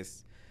my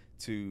best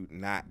to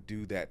not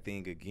do that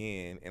thing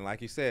again. And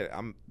like you said,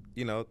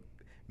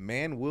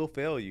 man will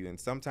fail you, and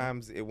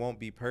sometimes it won't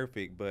be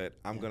perfect, but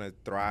I'm gonna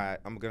thrive.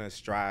 I'm gonna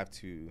strive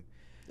to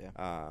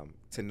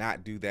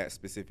not do that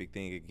specific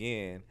thing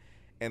again.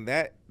 And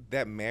that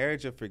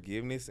marriage of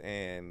forgiveness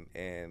and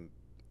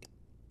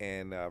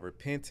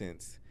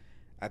repentance,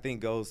 I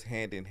think, goes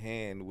hand in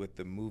hand with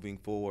the moving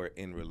forward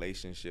in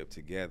relationship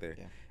together.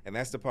 And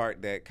that's the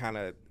part that kind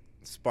of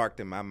sparked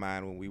in my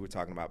mind when we were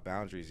talking about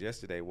boundaries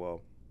yesterday.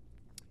 Well,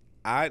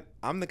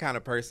 I'm the kind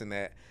of person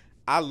that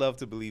I love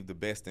to believe the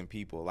best in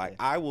people. Like,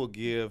 I will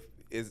give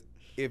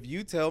if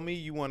you tell me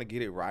you want to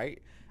get it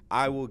right,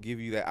 I will give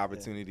you that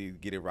opportunity to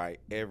get it right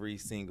every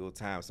single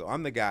time. So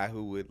I'm the guy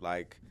who would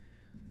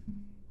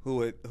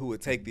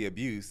take the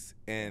abuse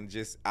and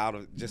just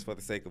for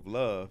the sake of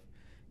love,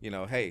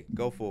 hey,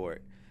 go for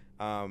it.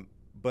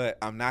 But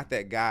I'm not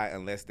that guy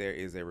unless there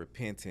is a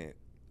repentant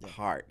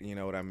heart. You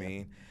know what I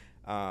mean?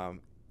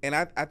 And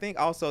I think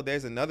also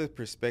there's another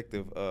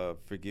perspective of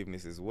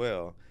forgiveness as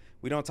well.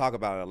 We don't talk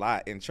about it a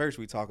lot. In church,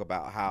 we talk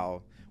about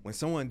how when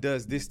someone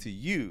does this to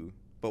you,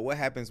 but what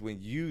happens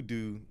when you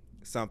do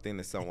something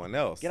to someone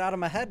else? Get out of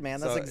my head, man.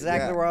 That's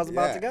exactly where I was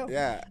about to go.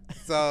 Yeah.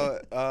 So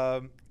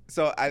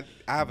I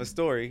have a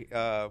story.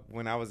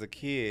 When I was a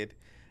kid,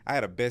 I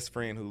had a best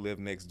friend who lived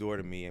next door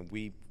to me, and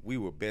we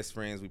were best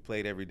friends. We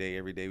played every day.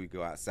 Every day we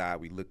go outside.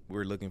 We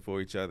were looking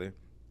for each other.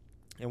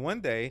 And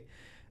one day,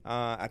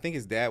 I think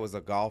his dad was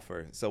a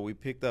golfer, so we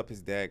picked up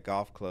his dad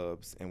golf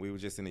clubs, and we were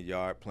just in the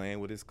yard playing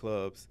with his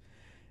clubs.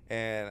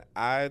 And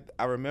I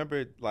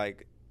remember,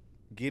 like,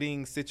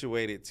 getting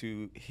situated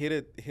to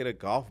hit a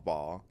golf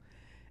ball,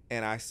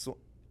 and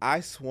I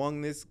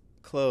swung this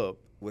club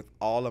with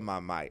all of my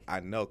might. I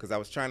know, because I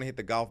was trying to hit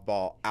the golf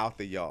ball out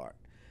the yard.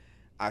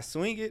 I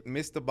swing it,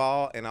 missed the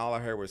ball, and all I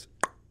heard was,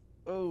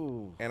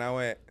 oh. And I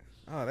went,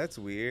 oh, that's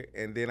weird.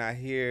 And then I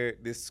hear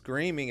this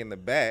screaming in the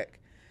back.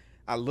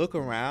 I look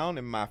around,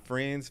 and my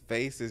friend's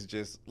face is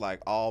just like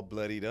all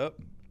bloodied up.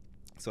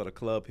 So the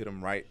club hit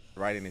him right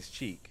in his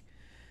cheek.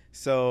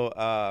 So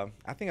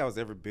I think I was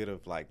every bit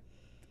of like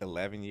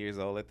 11 years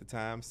old at the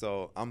time.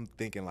 So I'm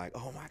thinking like,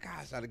 oh my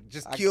gosh, I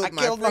just killed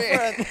my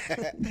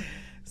friend.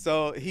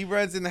 So he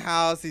runs in the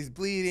house. He's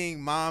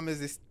bleeding. Mom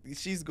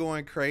she's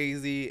going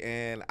crazy.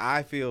 And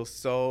I feel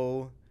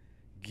so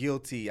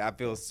guilty. I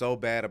feel so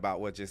bad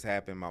about what just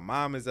happened. My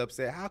mom is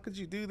upset. How could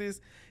you do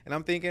this? And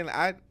I'm thinking,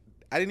 I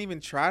didn't even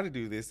try to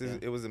do this.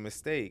 It was a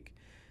mistake.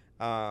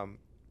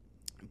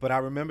 But I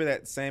remember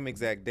that same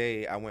exact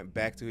day, I went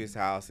back to his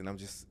house, and I'm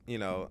just,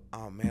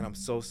 oh man, I'm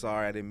so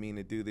sorry. I didn't mean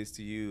to do this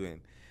to you.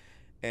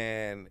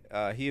 And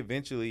he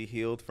eventually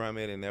healed from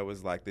it. And there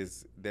was like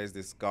there's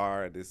this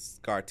scar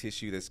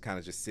tissue that's kind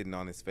of just sitting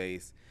on his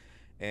face.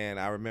 And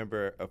I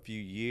remember a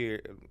few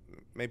years,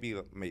 maybe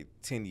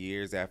 10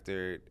 years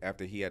after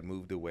he had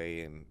moved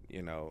away and,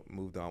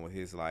 moved on with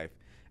his life,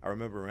 I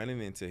remember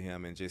running into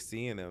him and just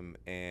seeing him,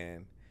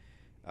 and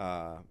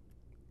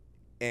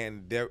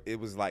there it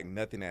was like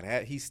nothing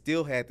he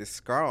still had this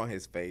scar on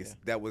his face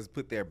that was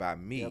put there by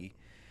me,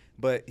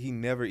 but he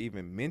never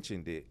even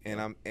mentioned it.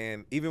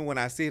 And even when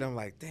I see it, I'm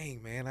like,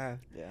 dang, man,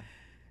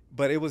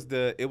 But it was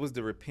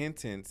the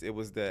repentance. It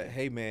was the,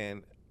 hey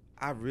man,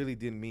 I really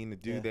didn't mean to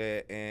do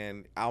that,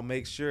 and I'll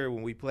make sure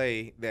when we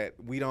play that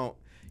we don't,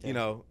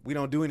 we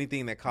don't do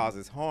anything that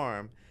causes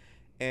harm.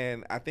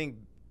 And I think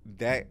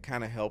that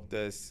kind of helped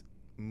us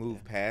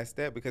move past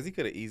that, because he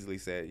could have easily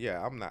said,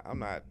 yeah, I'm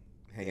not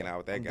hanging out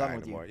with that guy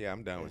anymore. Yeah,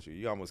 I'm done with you.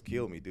 You almost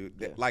killed me, dude.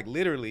 Yeah. Like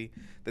literally,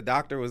 the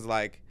doctor was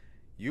like,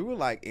 you were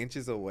like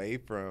inches away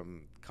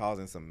from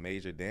causing some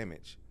major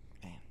damage.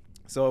 Damn.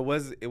 So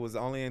it was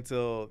only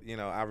until,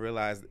 I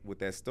realized with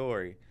that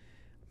story,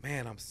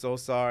 man, I'm so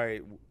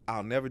sorry.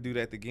 I'll never do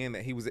that again.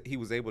 That he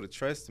was able to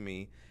trust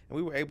me, and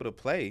we were able to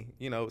play,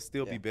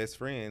 still be best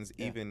friends,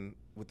 even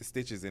with the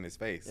stitches in his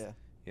face.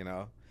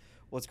 Yeah.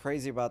 What's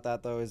crazy about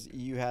that, though, is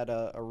you had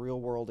a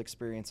real-world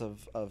experience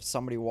of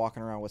somebody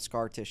walking around with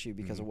scar tissue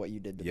because of what you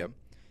did to them.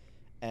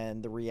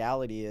 And the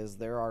reality is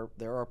there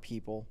are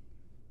people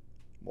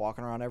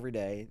walking around every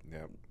day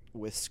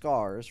with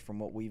scars from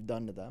what we've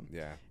done to them.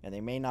 Yeah. And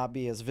they may not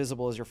be as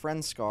visible as your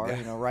friend's scar,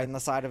 right in the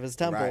side of his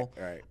temple.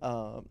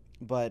 Right.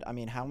 But, I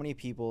mean, how many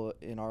people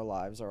in our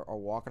lives are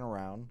walking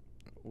around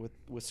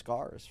with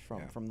scars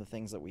from the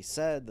things that we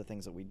said, the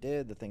things that we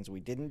did, the things we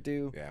didn't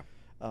do? Yeah.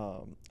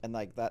 And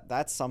like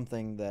that's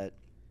something that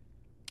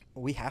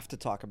we have to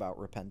talk about,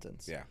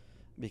 repentance. Yeah.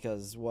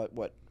 Because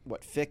what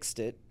fixed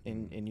it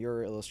in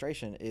your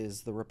illustration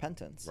is the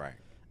repentance. Right.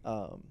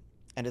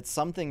 And it's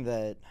something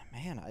that,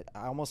 man,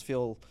 I almost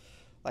feel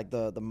like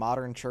the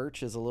modern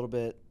church is a little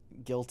bit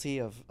guilty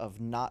of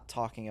not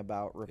talking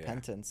about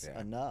repentance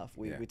enough.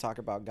 We talk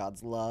about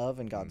God's love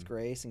and God's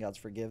grace and God's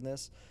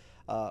forgiveness.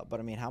 But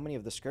I mean, how many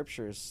of the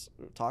scriptures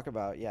talk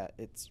about,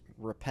 it's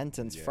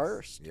repentance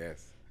first.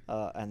 Yes.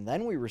 And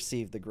then we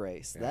receive the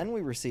grace. Then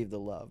we receive the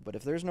love. But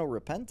if there's no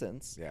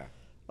repentance,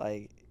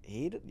 like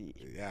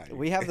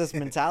we have this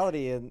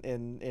mentality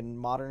in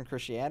modern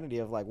Christianity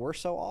of like, we're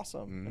so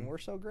awesome and we're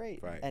so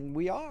great, and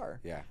we are.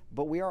 Yeah.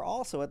 But we are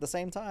also at the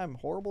same time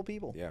horrible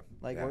people. Yeah.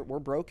 Like we're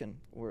broken.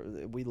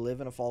 We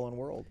live in a fallen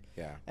world.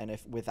 Yeah. And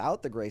if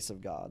without the grace of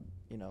God,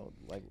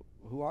 like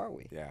who are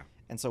we? Yeah.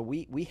 And so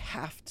we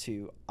have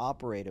to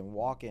operate and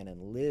walk in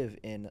and live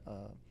in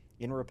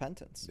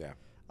repentance. Yeah.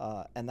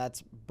 And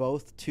that's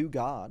both to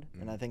God,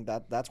 and I think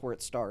that's where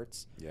it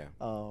starts. Yeah.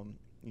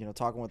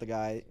 Talking with the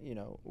guy,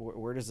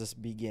 where does this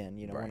begin?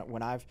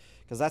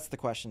 Because that's the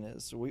question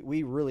is,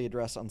 we really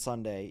address on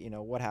Sunday,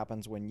 what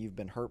happens when you've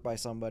been hurt by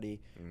somebody,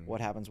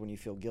 what happens when you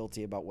feel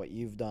guilty about what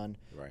you've done,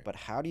 but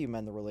how do you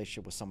mend the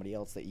relationship with somebody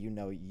else that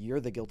you're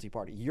the guilty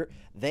party?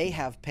 They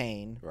have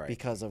pain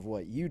because of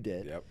what you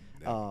did. Yep.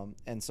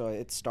 And so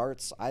it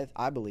starts,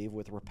 I believe,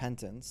 with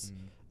repentance,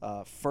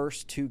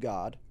 first to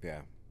God.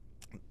 Yeah.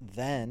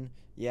 Then,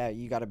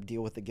 you got to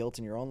deal with the guilt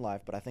in your own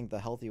life. But I think the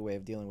healthy way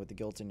of dealing with the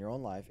guilt in your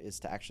own life is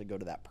to actually go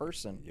to that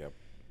person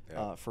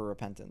for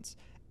repentance.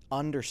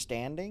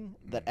 Understanding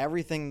that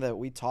everything that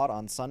we taught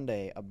on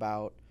Sunday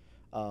about,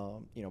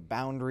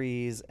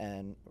 boundaries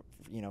and,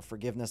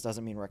 forgiveness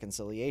doesn't mean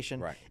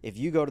reconciliation. Right. If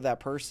you go to that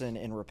person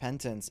in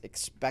repentance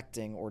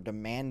expecting or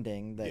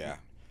demanding that,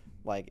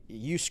 like,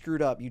 you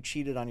screwed up, you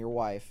cheated on your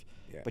wife,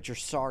 but you're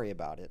sorry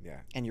about it,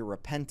 and you're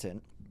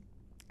repentant,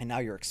 and now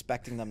you're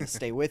expecting them to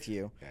stay with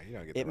you, you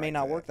don't get it may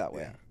not work that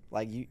way.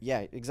 Like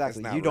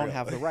exactly. You don't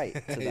have the right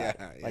to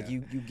that. Like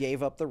you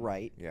gave up the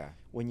right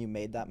when you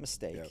made that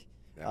mistake.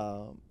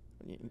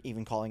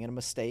 Even calling it a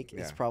mistake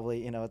is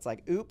probably, it's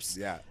like, oops.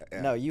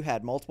 No, you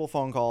had multiple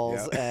phone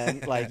calls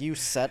and like you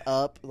set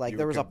up, like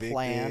there was a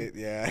plan.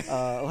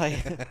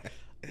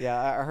 Yeah,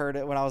 I heard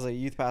it when I was a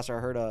youth pastor. I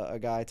heard a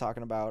guy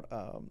talking about,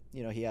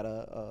 he had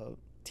a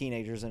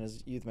teenagers in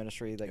his youth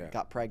ministry that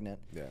got pregnant.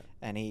 Yeah.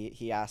 And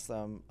he asked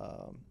them,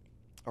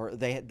 or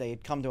they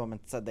had come to him and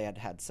said they had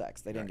had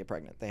sex. They didn't get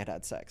pregnant. They had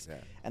had sex. Yeah.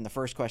 And the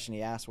first question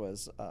he asked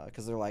was,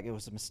 because they're like, it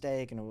was a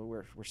mistake, and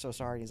we're so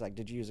sorry. And he's like,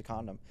 did you use a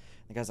condom?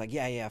 And the guy's like,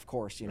 yeah, of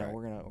course. We're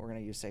gonna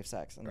use safe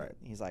sex. And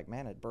he's like,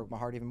 man, it broke my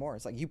heart even more.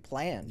 It's like you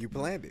planned. You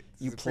planned it.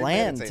 You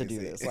planned to do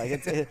this.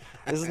 Like this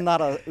is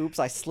not a oops,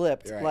 I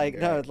slipped.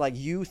 No, it's like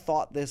you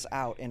thought this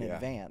out in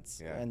advance.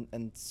 Yeah.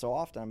 And so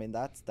often, I mean,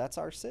 that's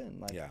our sin.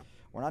 Like. Yeah.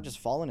 We're not just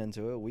falling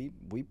into it.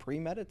 We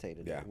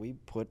premeditated it. We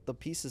put the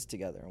pieces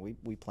together and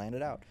we planned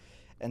it out.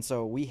 And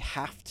so we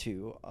have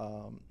to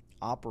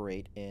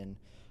operate in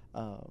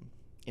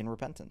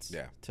repentance.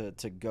 Yeah.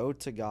 To go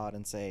to God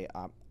and say,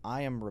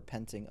 I am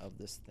repenting of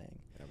this thing.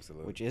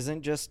 Absolutely. Which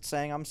isn't just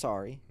saying I'm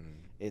sorry. Mm.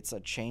 It's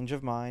a change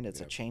of mind. It's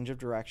a change of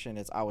direction.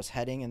 It's I was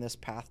heading in this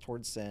path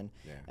towards sin,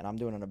 and I'm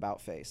doing an about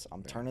face.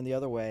 I'm turning the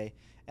other way,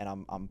 and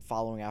I'm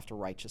following after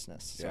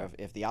righteousness. So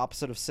if the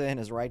opposite of sin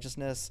is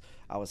righteousness,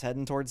 I was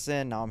heading towards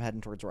sin. Now I'm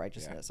heading towards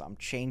righteousness. I'm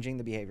changing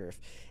the behavior.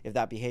 If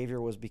that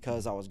behavior was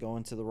because I was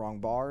going to the wrong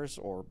bars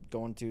or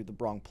going to the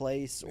wrong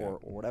place or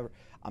whatever,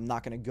 I'm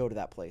not going to go to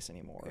that place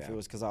anymore. If it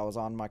was because I was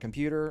on my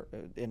computer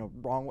in a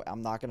wrong way,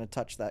 I'm not going to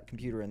touch that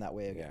computer in that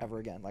way ever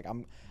again. Like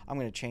I'm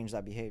going to change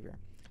that behavior.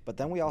 But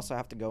then we also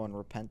have to go and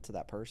repent to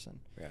that person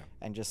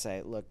and just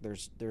say, look,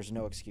 there's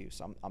no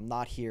excuse. I'm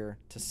not here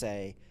to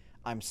say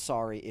I'm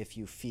sorry if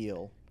you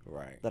feel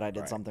that I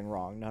did something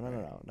wrong.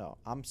 No.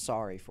 I'm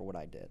sorry for what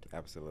I did.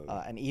 Absolutely.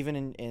 And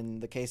even in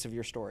the case of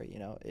your story,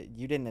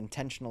 you didn't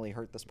intentionally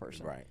hurt this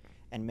person. Right.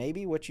 And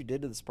maybe what you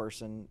did to this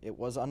person, it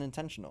was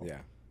unintentional.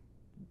 Yeah.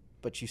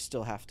 But you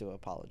still have to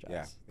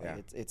apologize. Yeah.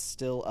 Like it's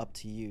still up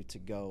to you to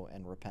go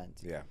and repent.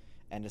 Yeah.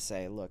 And to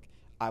say, look,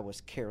 I was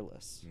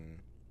careless. Mm.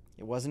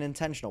 It wasn't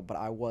intentional, but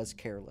I was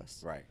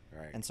careless. Right.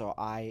 And so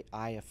I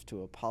have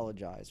to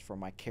apologize for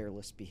my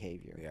careless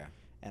behavior. Yeah.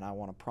 And I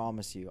want to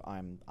promise you,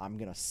 I'm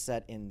going to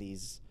set in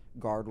these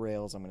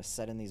guardrails. I'm going to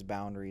set in these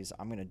boundaries.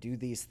 I'm going to do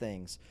these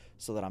things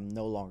so that I'm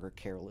no longer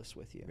careless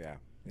with you.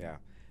 Yeah.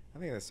 I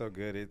think that's so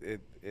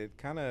good. It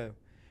kind of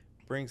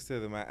brings to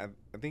the mind.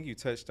 I think you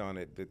touched on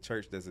it. The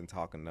church doesn't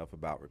talk enough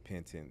about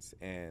repentance,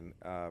 and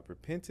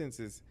repentance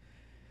is.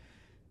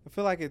 I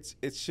feel like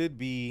it should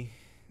be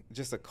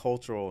just a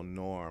cultural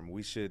norm.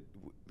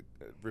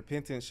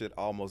 Repentance should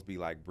almost be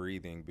like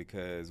breathing,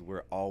 because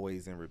we're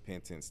always in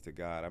repentance to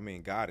God. I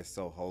mean, God is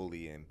so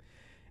holy,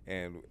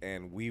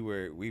 and we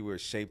were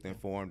shaped and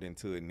formed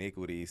into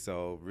iniquity.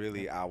 So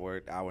really,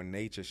 our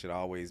nature should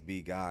always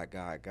be God.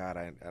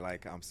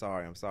 I'm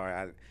sorry.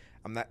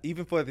 I'm not,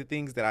 even for the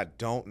things that I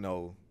don't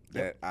know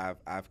that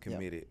I've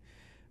committed.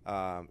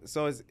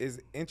 So it's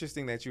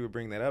interesting that you would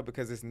bring that up,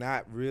 because it's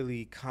not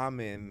really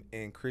common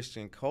in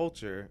Christian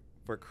culture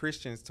for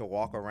Christians to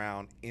walk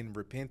around in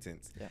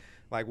repentance. Yeah.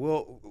 Like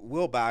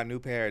we'll buy a new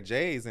pair of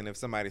J's, and if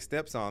somebody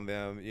steps on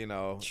them,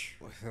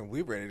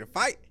 we're ready to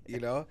fight,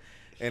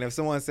 And if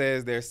someone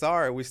says they're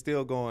sorry, we're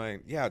still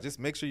going, just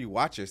make sure you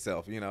watch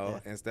yourself,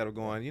 instead of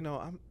going,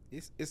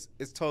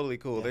 it's totally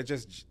cool. Yeah.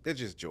 They're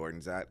just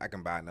Jordans. I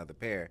can buy another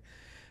pair.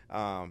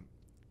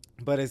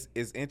 But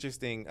it's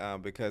interesting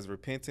because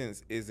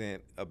repentance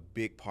isn't a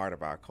big part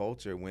of our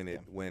culture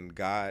when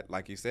God,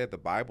 like you said, the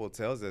Bible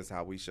tells us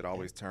how we should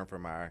always turn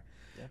from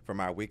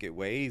our wicked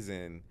ways.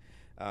 And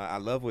I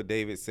love what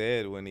David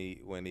said when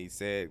he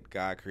said,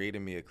 God created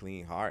me a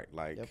clean heart,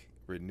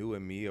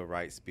 renewing me a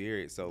right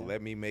spirit. So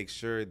let me make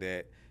sure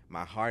that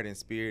my heart and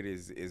spirit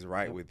is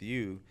right with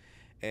you.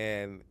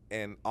 And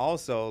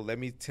also let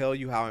me tell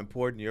you how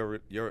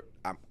important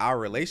our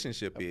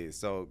relationship is.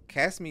 So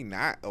cast me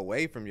not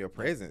away from your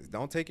presence.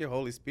 Don't take your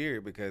Holy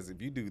Spirit, because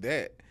if you do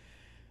that,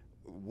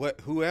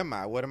 who am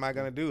I? What am I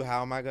going to do?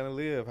 How am I going to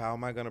live? How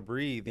am I going to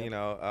breathe?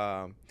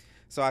 Yep.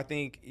 So I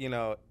think,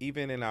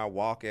 even in our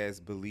walk as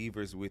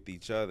believers with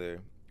each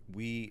other,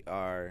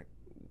 I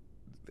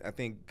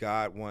think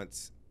God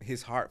wants,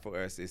 his heart for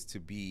us is to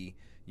be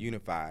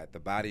unified, the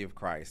body of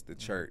Christ, the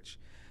church.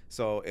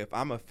 So if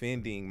I'm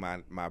offending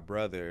my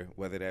brother,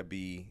 whether that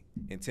be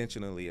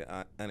intentionally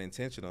or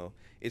unintentional,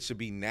 it should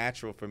be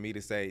natural for me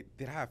to say,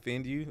 did I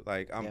offend you?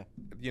 Like,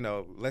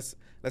 let's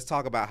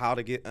talk about how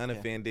to get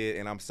unoffended.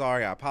 And I'm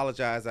sorry, I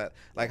apologize.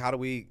 How do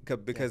we,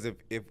 because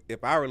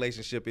if our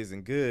relationship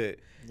isn't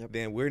good,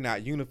 then we're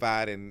not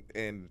unified,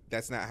 and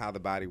that's not how the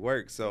body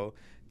works. So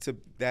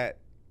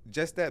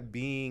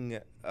being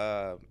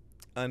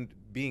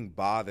being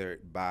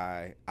bothered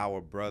by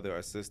our brother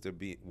or sister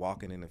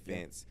walking in the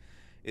fence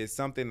is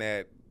something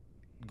that,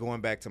 going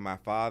back to my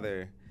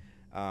father,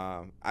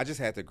 I just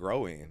had to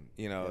grow in.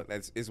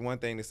 It's one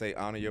thing to say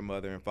honor your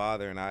mother and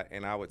father,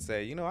 and I would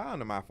say, I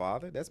honor my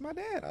father. That's my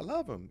dad. I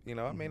love him.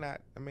 I may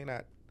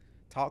not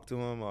talk to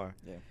him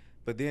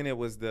but then it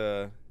was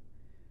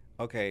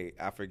okay,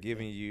 I've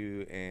forgiven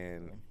you,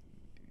 and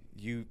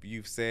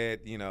you've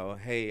said,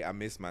 hey, I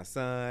miss my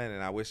son,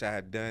 and I wish I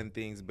had done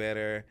things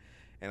better.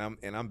 and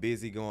I'm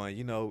busy going,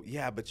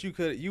 yeah, but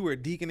you were a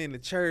deacon in the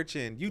church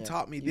and you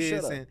taught me this,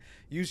 should've. and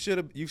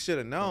you should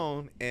have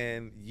known,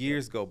 and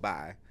years go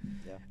by.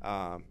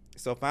 Yeah.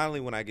 So finally,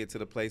 when I get to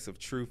the place of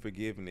true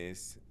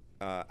forgiveness,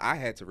 I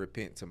had to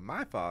repent to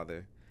my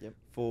father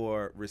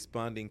for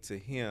responding to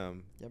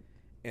him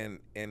in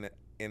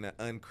an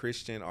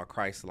unchristian or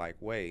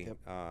Christ-like way,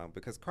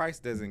 because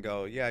Christ doesn't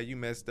go, yeah, you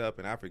messed up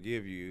and I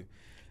forgive you.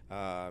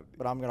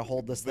 But I'm going to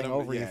hold this thing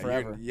over you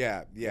forever.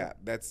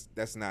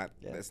 That's not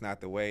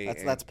the way.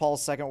 That's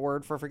Paul's second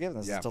word for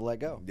forgiveness, is to let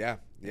go.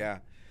 Yeah.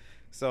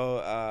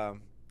 So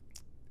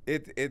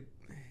it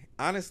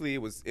honestly, it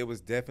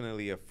was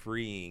definitely a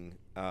freeing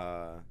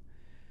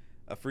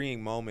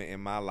moment in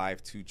my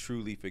life to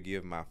truly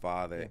forgive my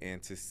father,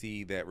 and to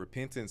see that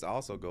repentance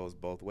also goes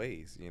both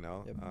ways. You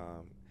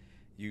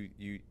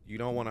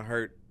don't want to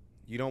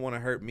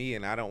hurt me,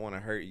 and I don't want to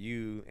hurt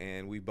you,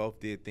 and we both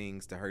did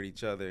things to hurt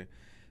each other.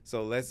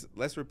 So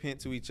let's repent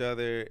to each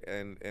other.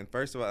 And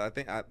first of all, I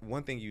think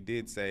one thing you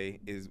did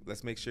say is,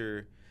 let's make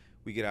sure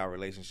we get our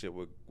relationship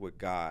with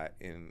God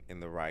in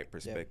the right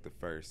perspective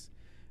first,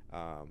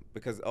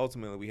 because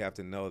ultimately we have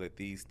to know that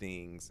these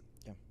things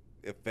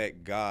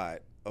affect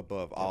God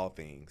above all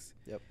things.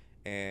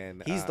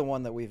 And he's the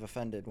one that we've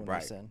offended when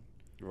we sin.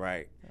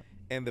 Right.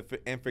 And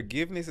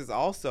forgiveness is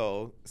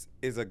also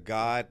a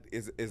God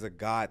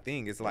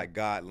thing. It's like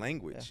God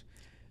language.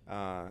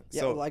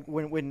 So like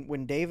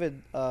when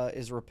David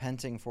is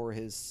repenting for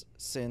his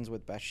sins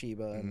with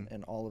Bathsheba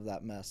and all of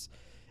that mess,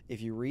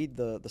 if you read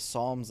the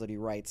Psalms that he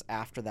writes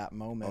after that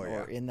moment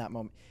or in that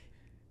moment,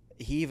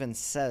 he even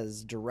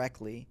says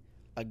directly,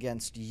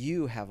 "Against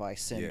you have I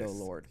sinned, O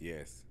Lord."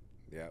 Yes.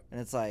 Yeah.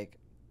 And it's like,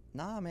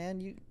 nah, man,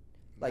 you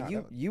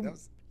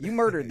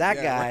murdered that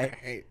guy,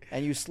 right.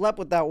 and you slept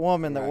with that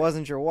woman that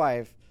wasn't your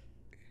wife.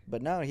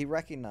 But no, he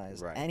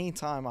recognized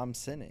anytime I'm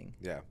sinning,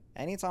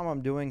 anytime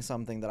I'm doing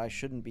something that I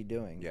shouldn't be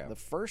doing, the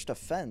first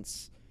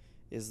offense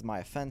is my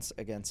offense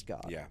against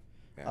God.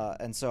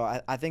 And so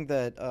I think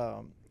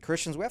that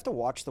Christians, we have to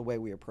watch the way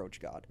we approach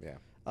God.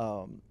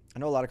 I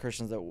know a lot of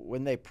Christians that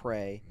when they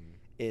pray,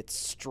 it's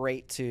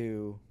straight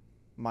to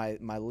my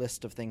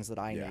list of things that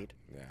I need.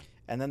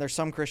 And then there's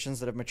some Christians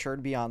that have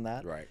matured beyond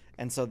that.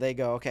 And so they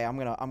go, okay, I'm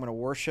gonna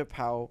worship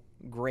how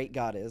great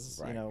God is.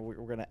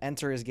 We're gonna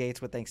enter his gates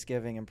with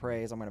thanksgiving and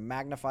praise. I'm gonna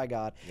magnify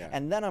God,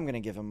 and then I'm gonna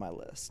give him my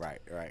list.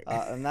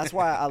 And that's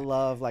why I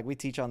love, like we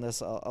teach on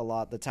this a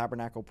lot, the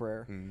tabernacle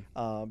prayer,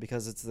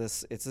 because it's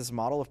this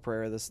model of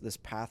prayer, this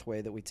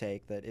pathway that we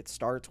take, that it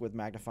starts with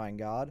magnifying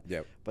God,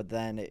 but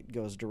then it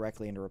goes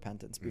directly into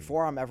repentance.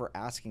 Before I'm ever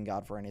asking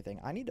God for anything,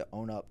 I need to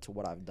own up to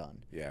what I've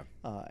done.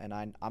 And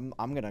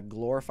I'm gonna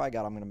glorify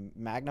God. I'm gonna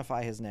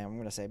magnify his name. I'm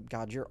gonna say,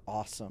 God, you're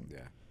awesome.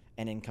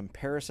 And in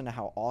comparison to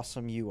how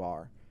awesome you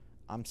are,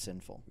 I'm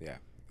sinful.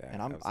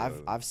 And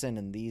I've sinned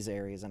in these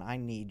areas, and I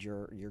need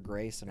your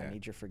grace, and I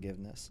need your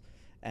forgiveness.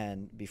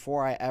 And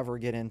before I ever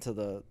get into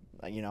the,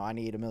 I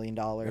need $1 million,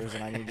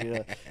 and I need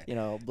you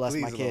to, bless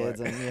Please, my kids,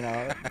 Lord.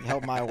 And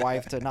help my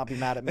wife to not be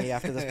mad at me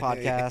after this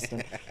podcast,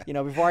 and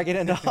before I get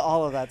into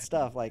all of that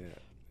stuff,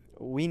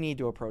 we need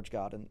to approach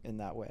God in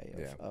that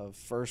way. Of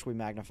first we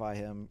magnify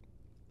him,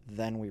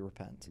 then we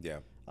repent.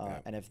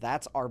 And if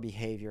that's our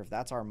behavior, if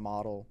that's our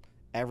model,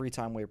 every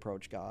time we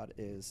approach God,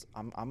 is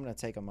I'm going to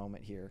take a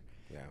moment here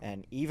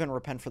and even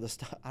repent for the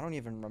stuff. I don't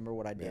even remember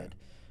what I did,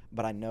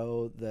 but I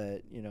know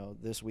that,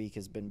 this week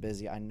has been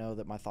busy. I know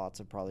that my thoughts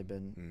have probably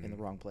been in the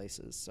wrong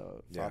places.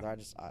 So Father,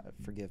 I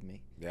forgive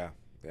me.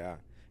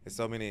 There's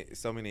so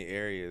many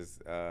areas,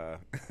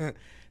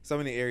 so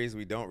many areas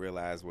we don't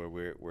realize where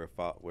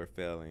we're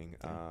failing.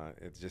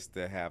 It's just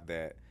to have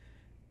that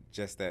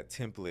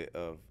template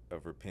of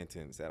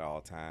repentance at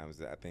all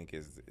times, I think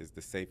is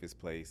the safest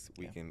place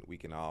we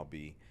can all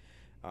be.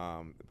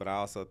 But I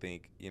also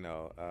think,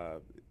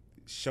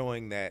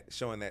 showing that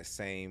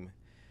same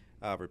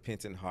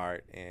repentant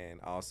heart,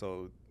 and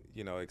also,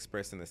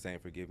 expressing the same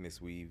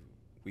forgiveness we've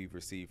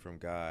received from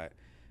God,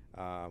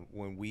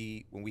 when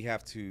we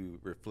have to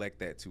reflect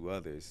that to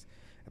others,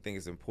 I think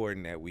it's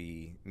important that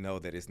we know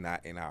that it's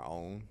not in our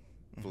own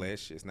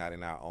flesh. It's not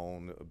in our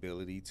own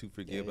ability to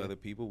forgive other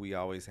people. We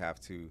always have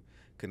to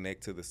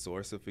connect to the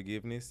source of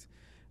forgiveness,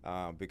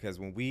 because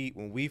when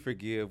we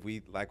forgive,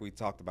 like we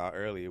talked about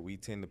earlier, we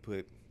tend to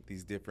put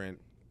these different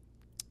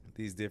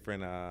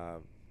I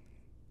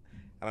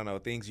don't know,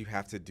 things you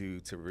have to do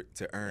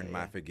to earn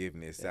my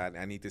forgiveness.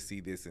 I need to see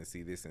this and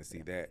see this and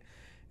see that,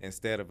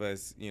 instead of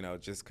us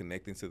just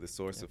connecting to the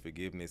source of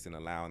forgiveness and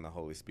allowing the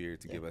Holy Spirit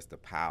to give us the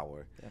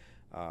power.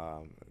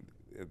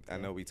 I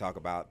know we talk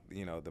about,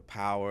 the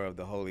power of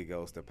the Holy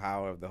Ghost, the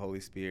power of the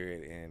Holy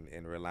Spirit,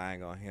 and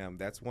relying on him.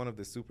 That's one of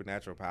the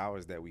supernatural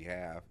powers that we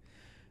have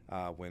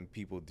when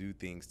people do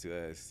things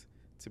to us,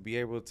 to be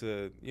able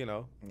to,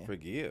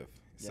 forgive.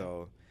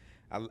 So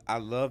I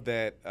love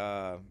that.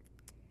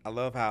 I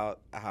love how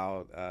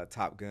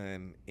Top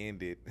Gun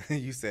ended.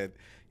 You said,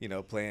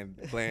 playing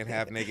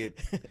half naked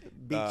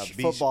beach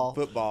football.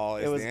 Football.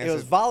 It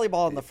was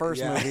volleyball in the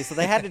first movie, so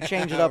they had to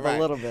change it up a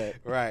little bit.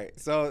 Right.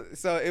 So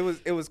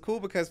it was cool,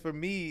 because for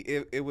me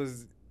it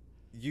was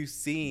you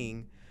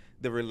seeing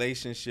the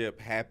relationship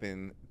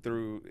happen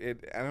through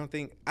it. I don't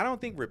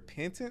think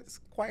repentance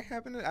quite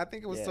happened. I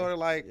think it was sort of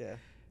like,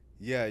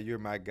 yeah, you're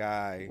my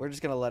guy. We're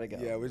just gonna let it go.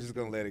 Yeah, we're just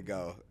gonna let it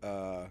go.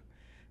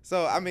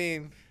 So I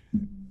mean,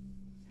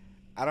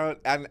 I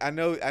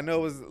know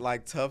it was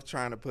like tough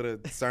trying to put a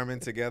sermon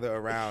together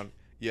around.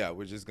 Yeah,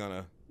 we're just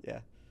gonna. Yeah.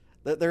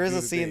 There is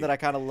a scene that I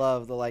kind of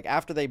love. Like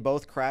after they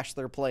both crash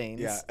their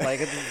planes, like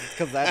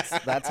because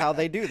that's how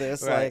they do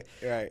this. Right,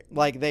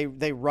 like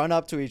they run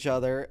up to each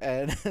other,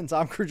 and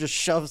Tom Cruise just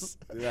shoves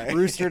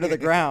Rooster to the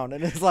ground,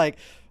 and it's like,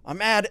 I'm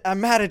mad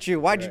at you.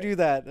 Why'd you do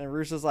that? And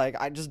Rooster's like,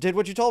 I just did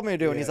what you told me to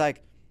do, and he's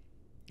like,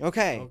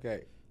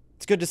 okay.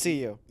 It's good to see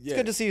you. It's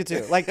good to see you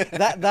too. Like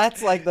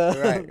that's like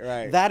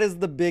the that is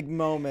the big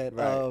moment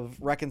of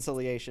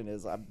reconciliation.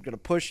 Is I'm gonna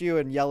push you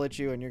and yell at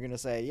you, and you're gonna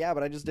say, yeah,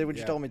 but I just did what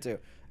you told me to.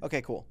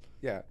 Okay, cool.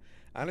 Yeah.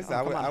 Honestly,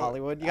 come on,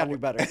 Hollywood, you gotta do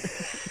better.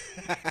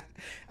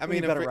 I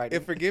mean,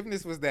 if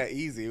forgiveness was that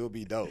easy, it would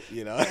be dope,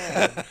 you know.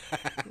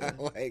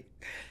 Like,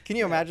 can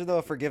you imagine though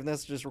if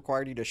forgiveness just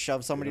required you to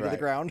shove somebody to the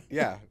ground?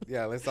 Yeah.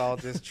 Let's all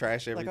just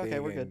trash everything. Like, okay,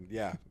 we're good.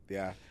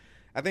 Yeah.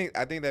 I think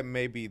that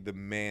may be the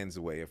man's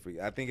way.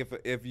 I think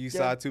if you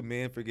saw two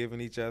men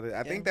forgiving each other,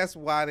 I think that's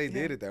why they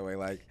did it that way.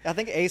 Like, I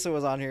think Asa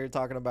was on here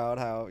talking about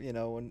how, you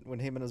know, when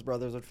him and his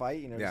brothers would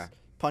fight, you know, just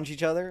punch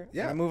each other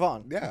and move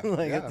on.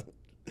 Yeah,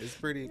 it's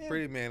pretty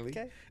manly.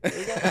 Okay, there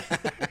you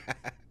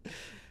go.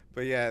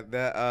 But yeah,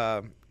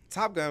 the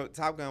Top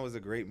Gun was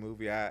a great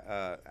movie.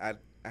 I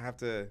have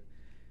to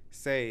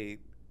say,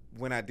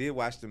 when I did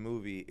watch the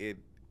movie, it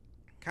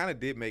kind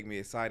of did make me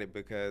excited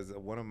because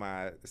one of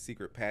my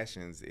secret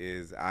passions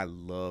is I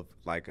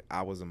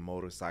was a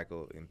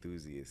motorcycle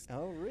enthusiast.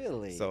 Oh,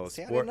 really? So I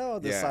didn't know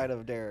this side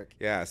of Derek.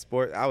 Yeah,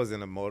 sport. I was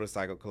in a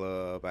motorcycle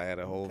club. I had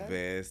a whole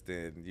vest,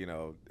 and you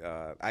know,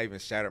 I even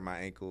shattered my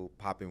ankle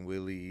popping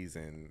wheelies,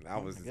 and I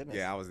was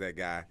that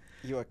guy.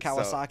 You a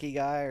Kawasaki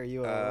guy, or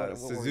you a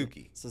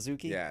Suzuki?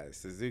 Suzuki. Yeah,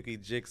 Suzuki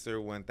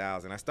Gixxer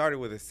 1000. I started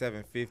with a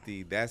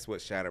 750. That's what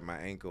shattered my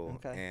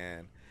ankle,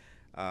 and.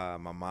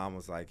 My mom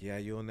was like, yeah,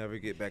 you'll never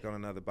get back on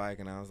another bike.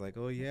 And I was like,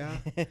 oh, yeah.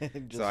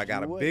 So I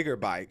got a bigger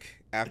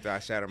bike after I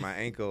shattered my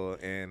ankle.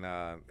 And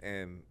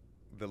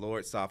the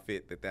Lord saw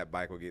fit that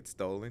bike would get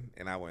stolen.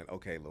 And I went,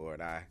 okay,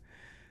 Lord,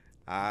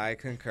 I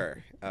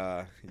concur.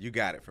 You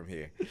got it from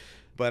here.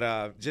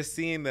 But just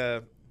seeing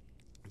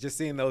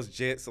those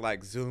jets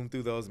like zoom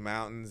through those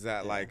mountains,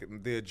 like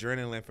the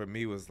adrenaline for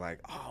me was like,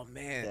 oh,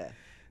 man. Yeah.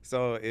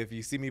 So if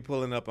you see me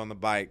pulling up on the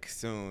bike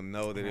soon,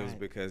 know that it was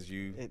because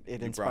you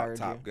brought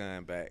Top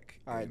Gun back.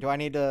 All right. Do I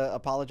need to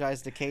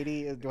apologize to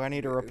Katie? Do I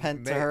need to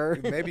repent to her?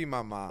 Maybe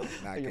my mom,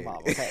 not your Katie. Mom.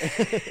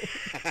 Okay.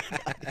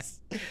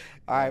 Nice.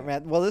 All right,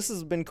 man. Well, this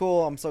has been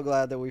cool. I'm so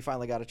glad that we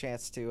finally got a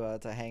chance to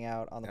hang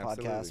out on the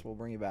podcast. We'll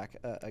bring you back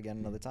again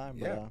another time.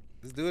 Yeah. But,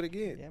 let's do it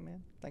again. Yeah,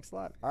 man. Thanks a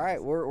lot. All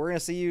right, we're gonna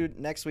see you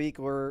next week.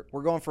 We're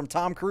going from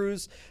Tom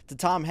Cruise to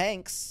Tom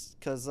Hanks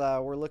because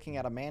we're looking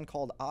at A Man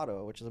Called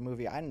Otto, which is a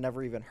movie I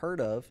never even heard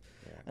of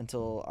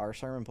until our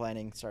sermon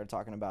planning started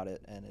talking about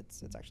it, and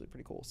it's actually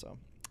pretty cool. So,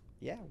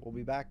 yeah, we'll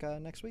be back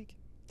next week.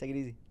 Take it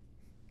easy.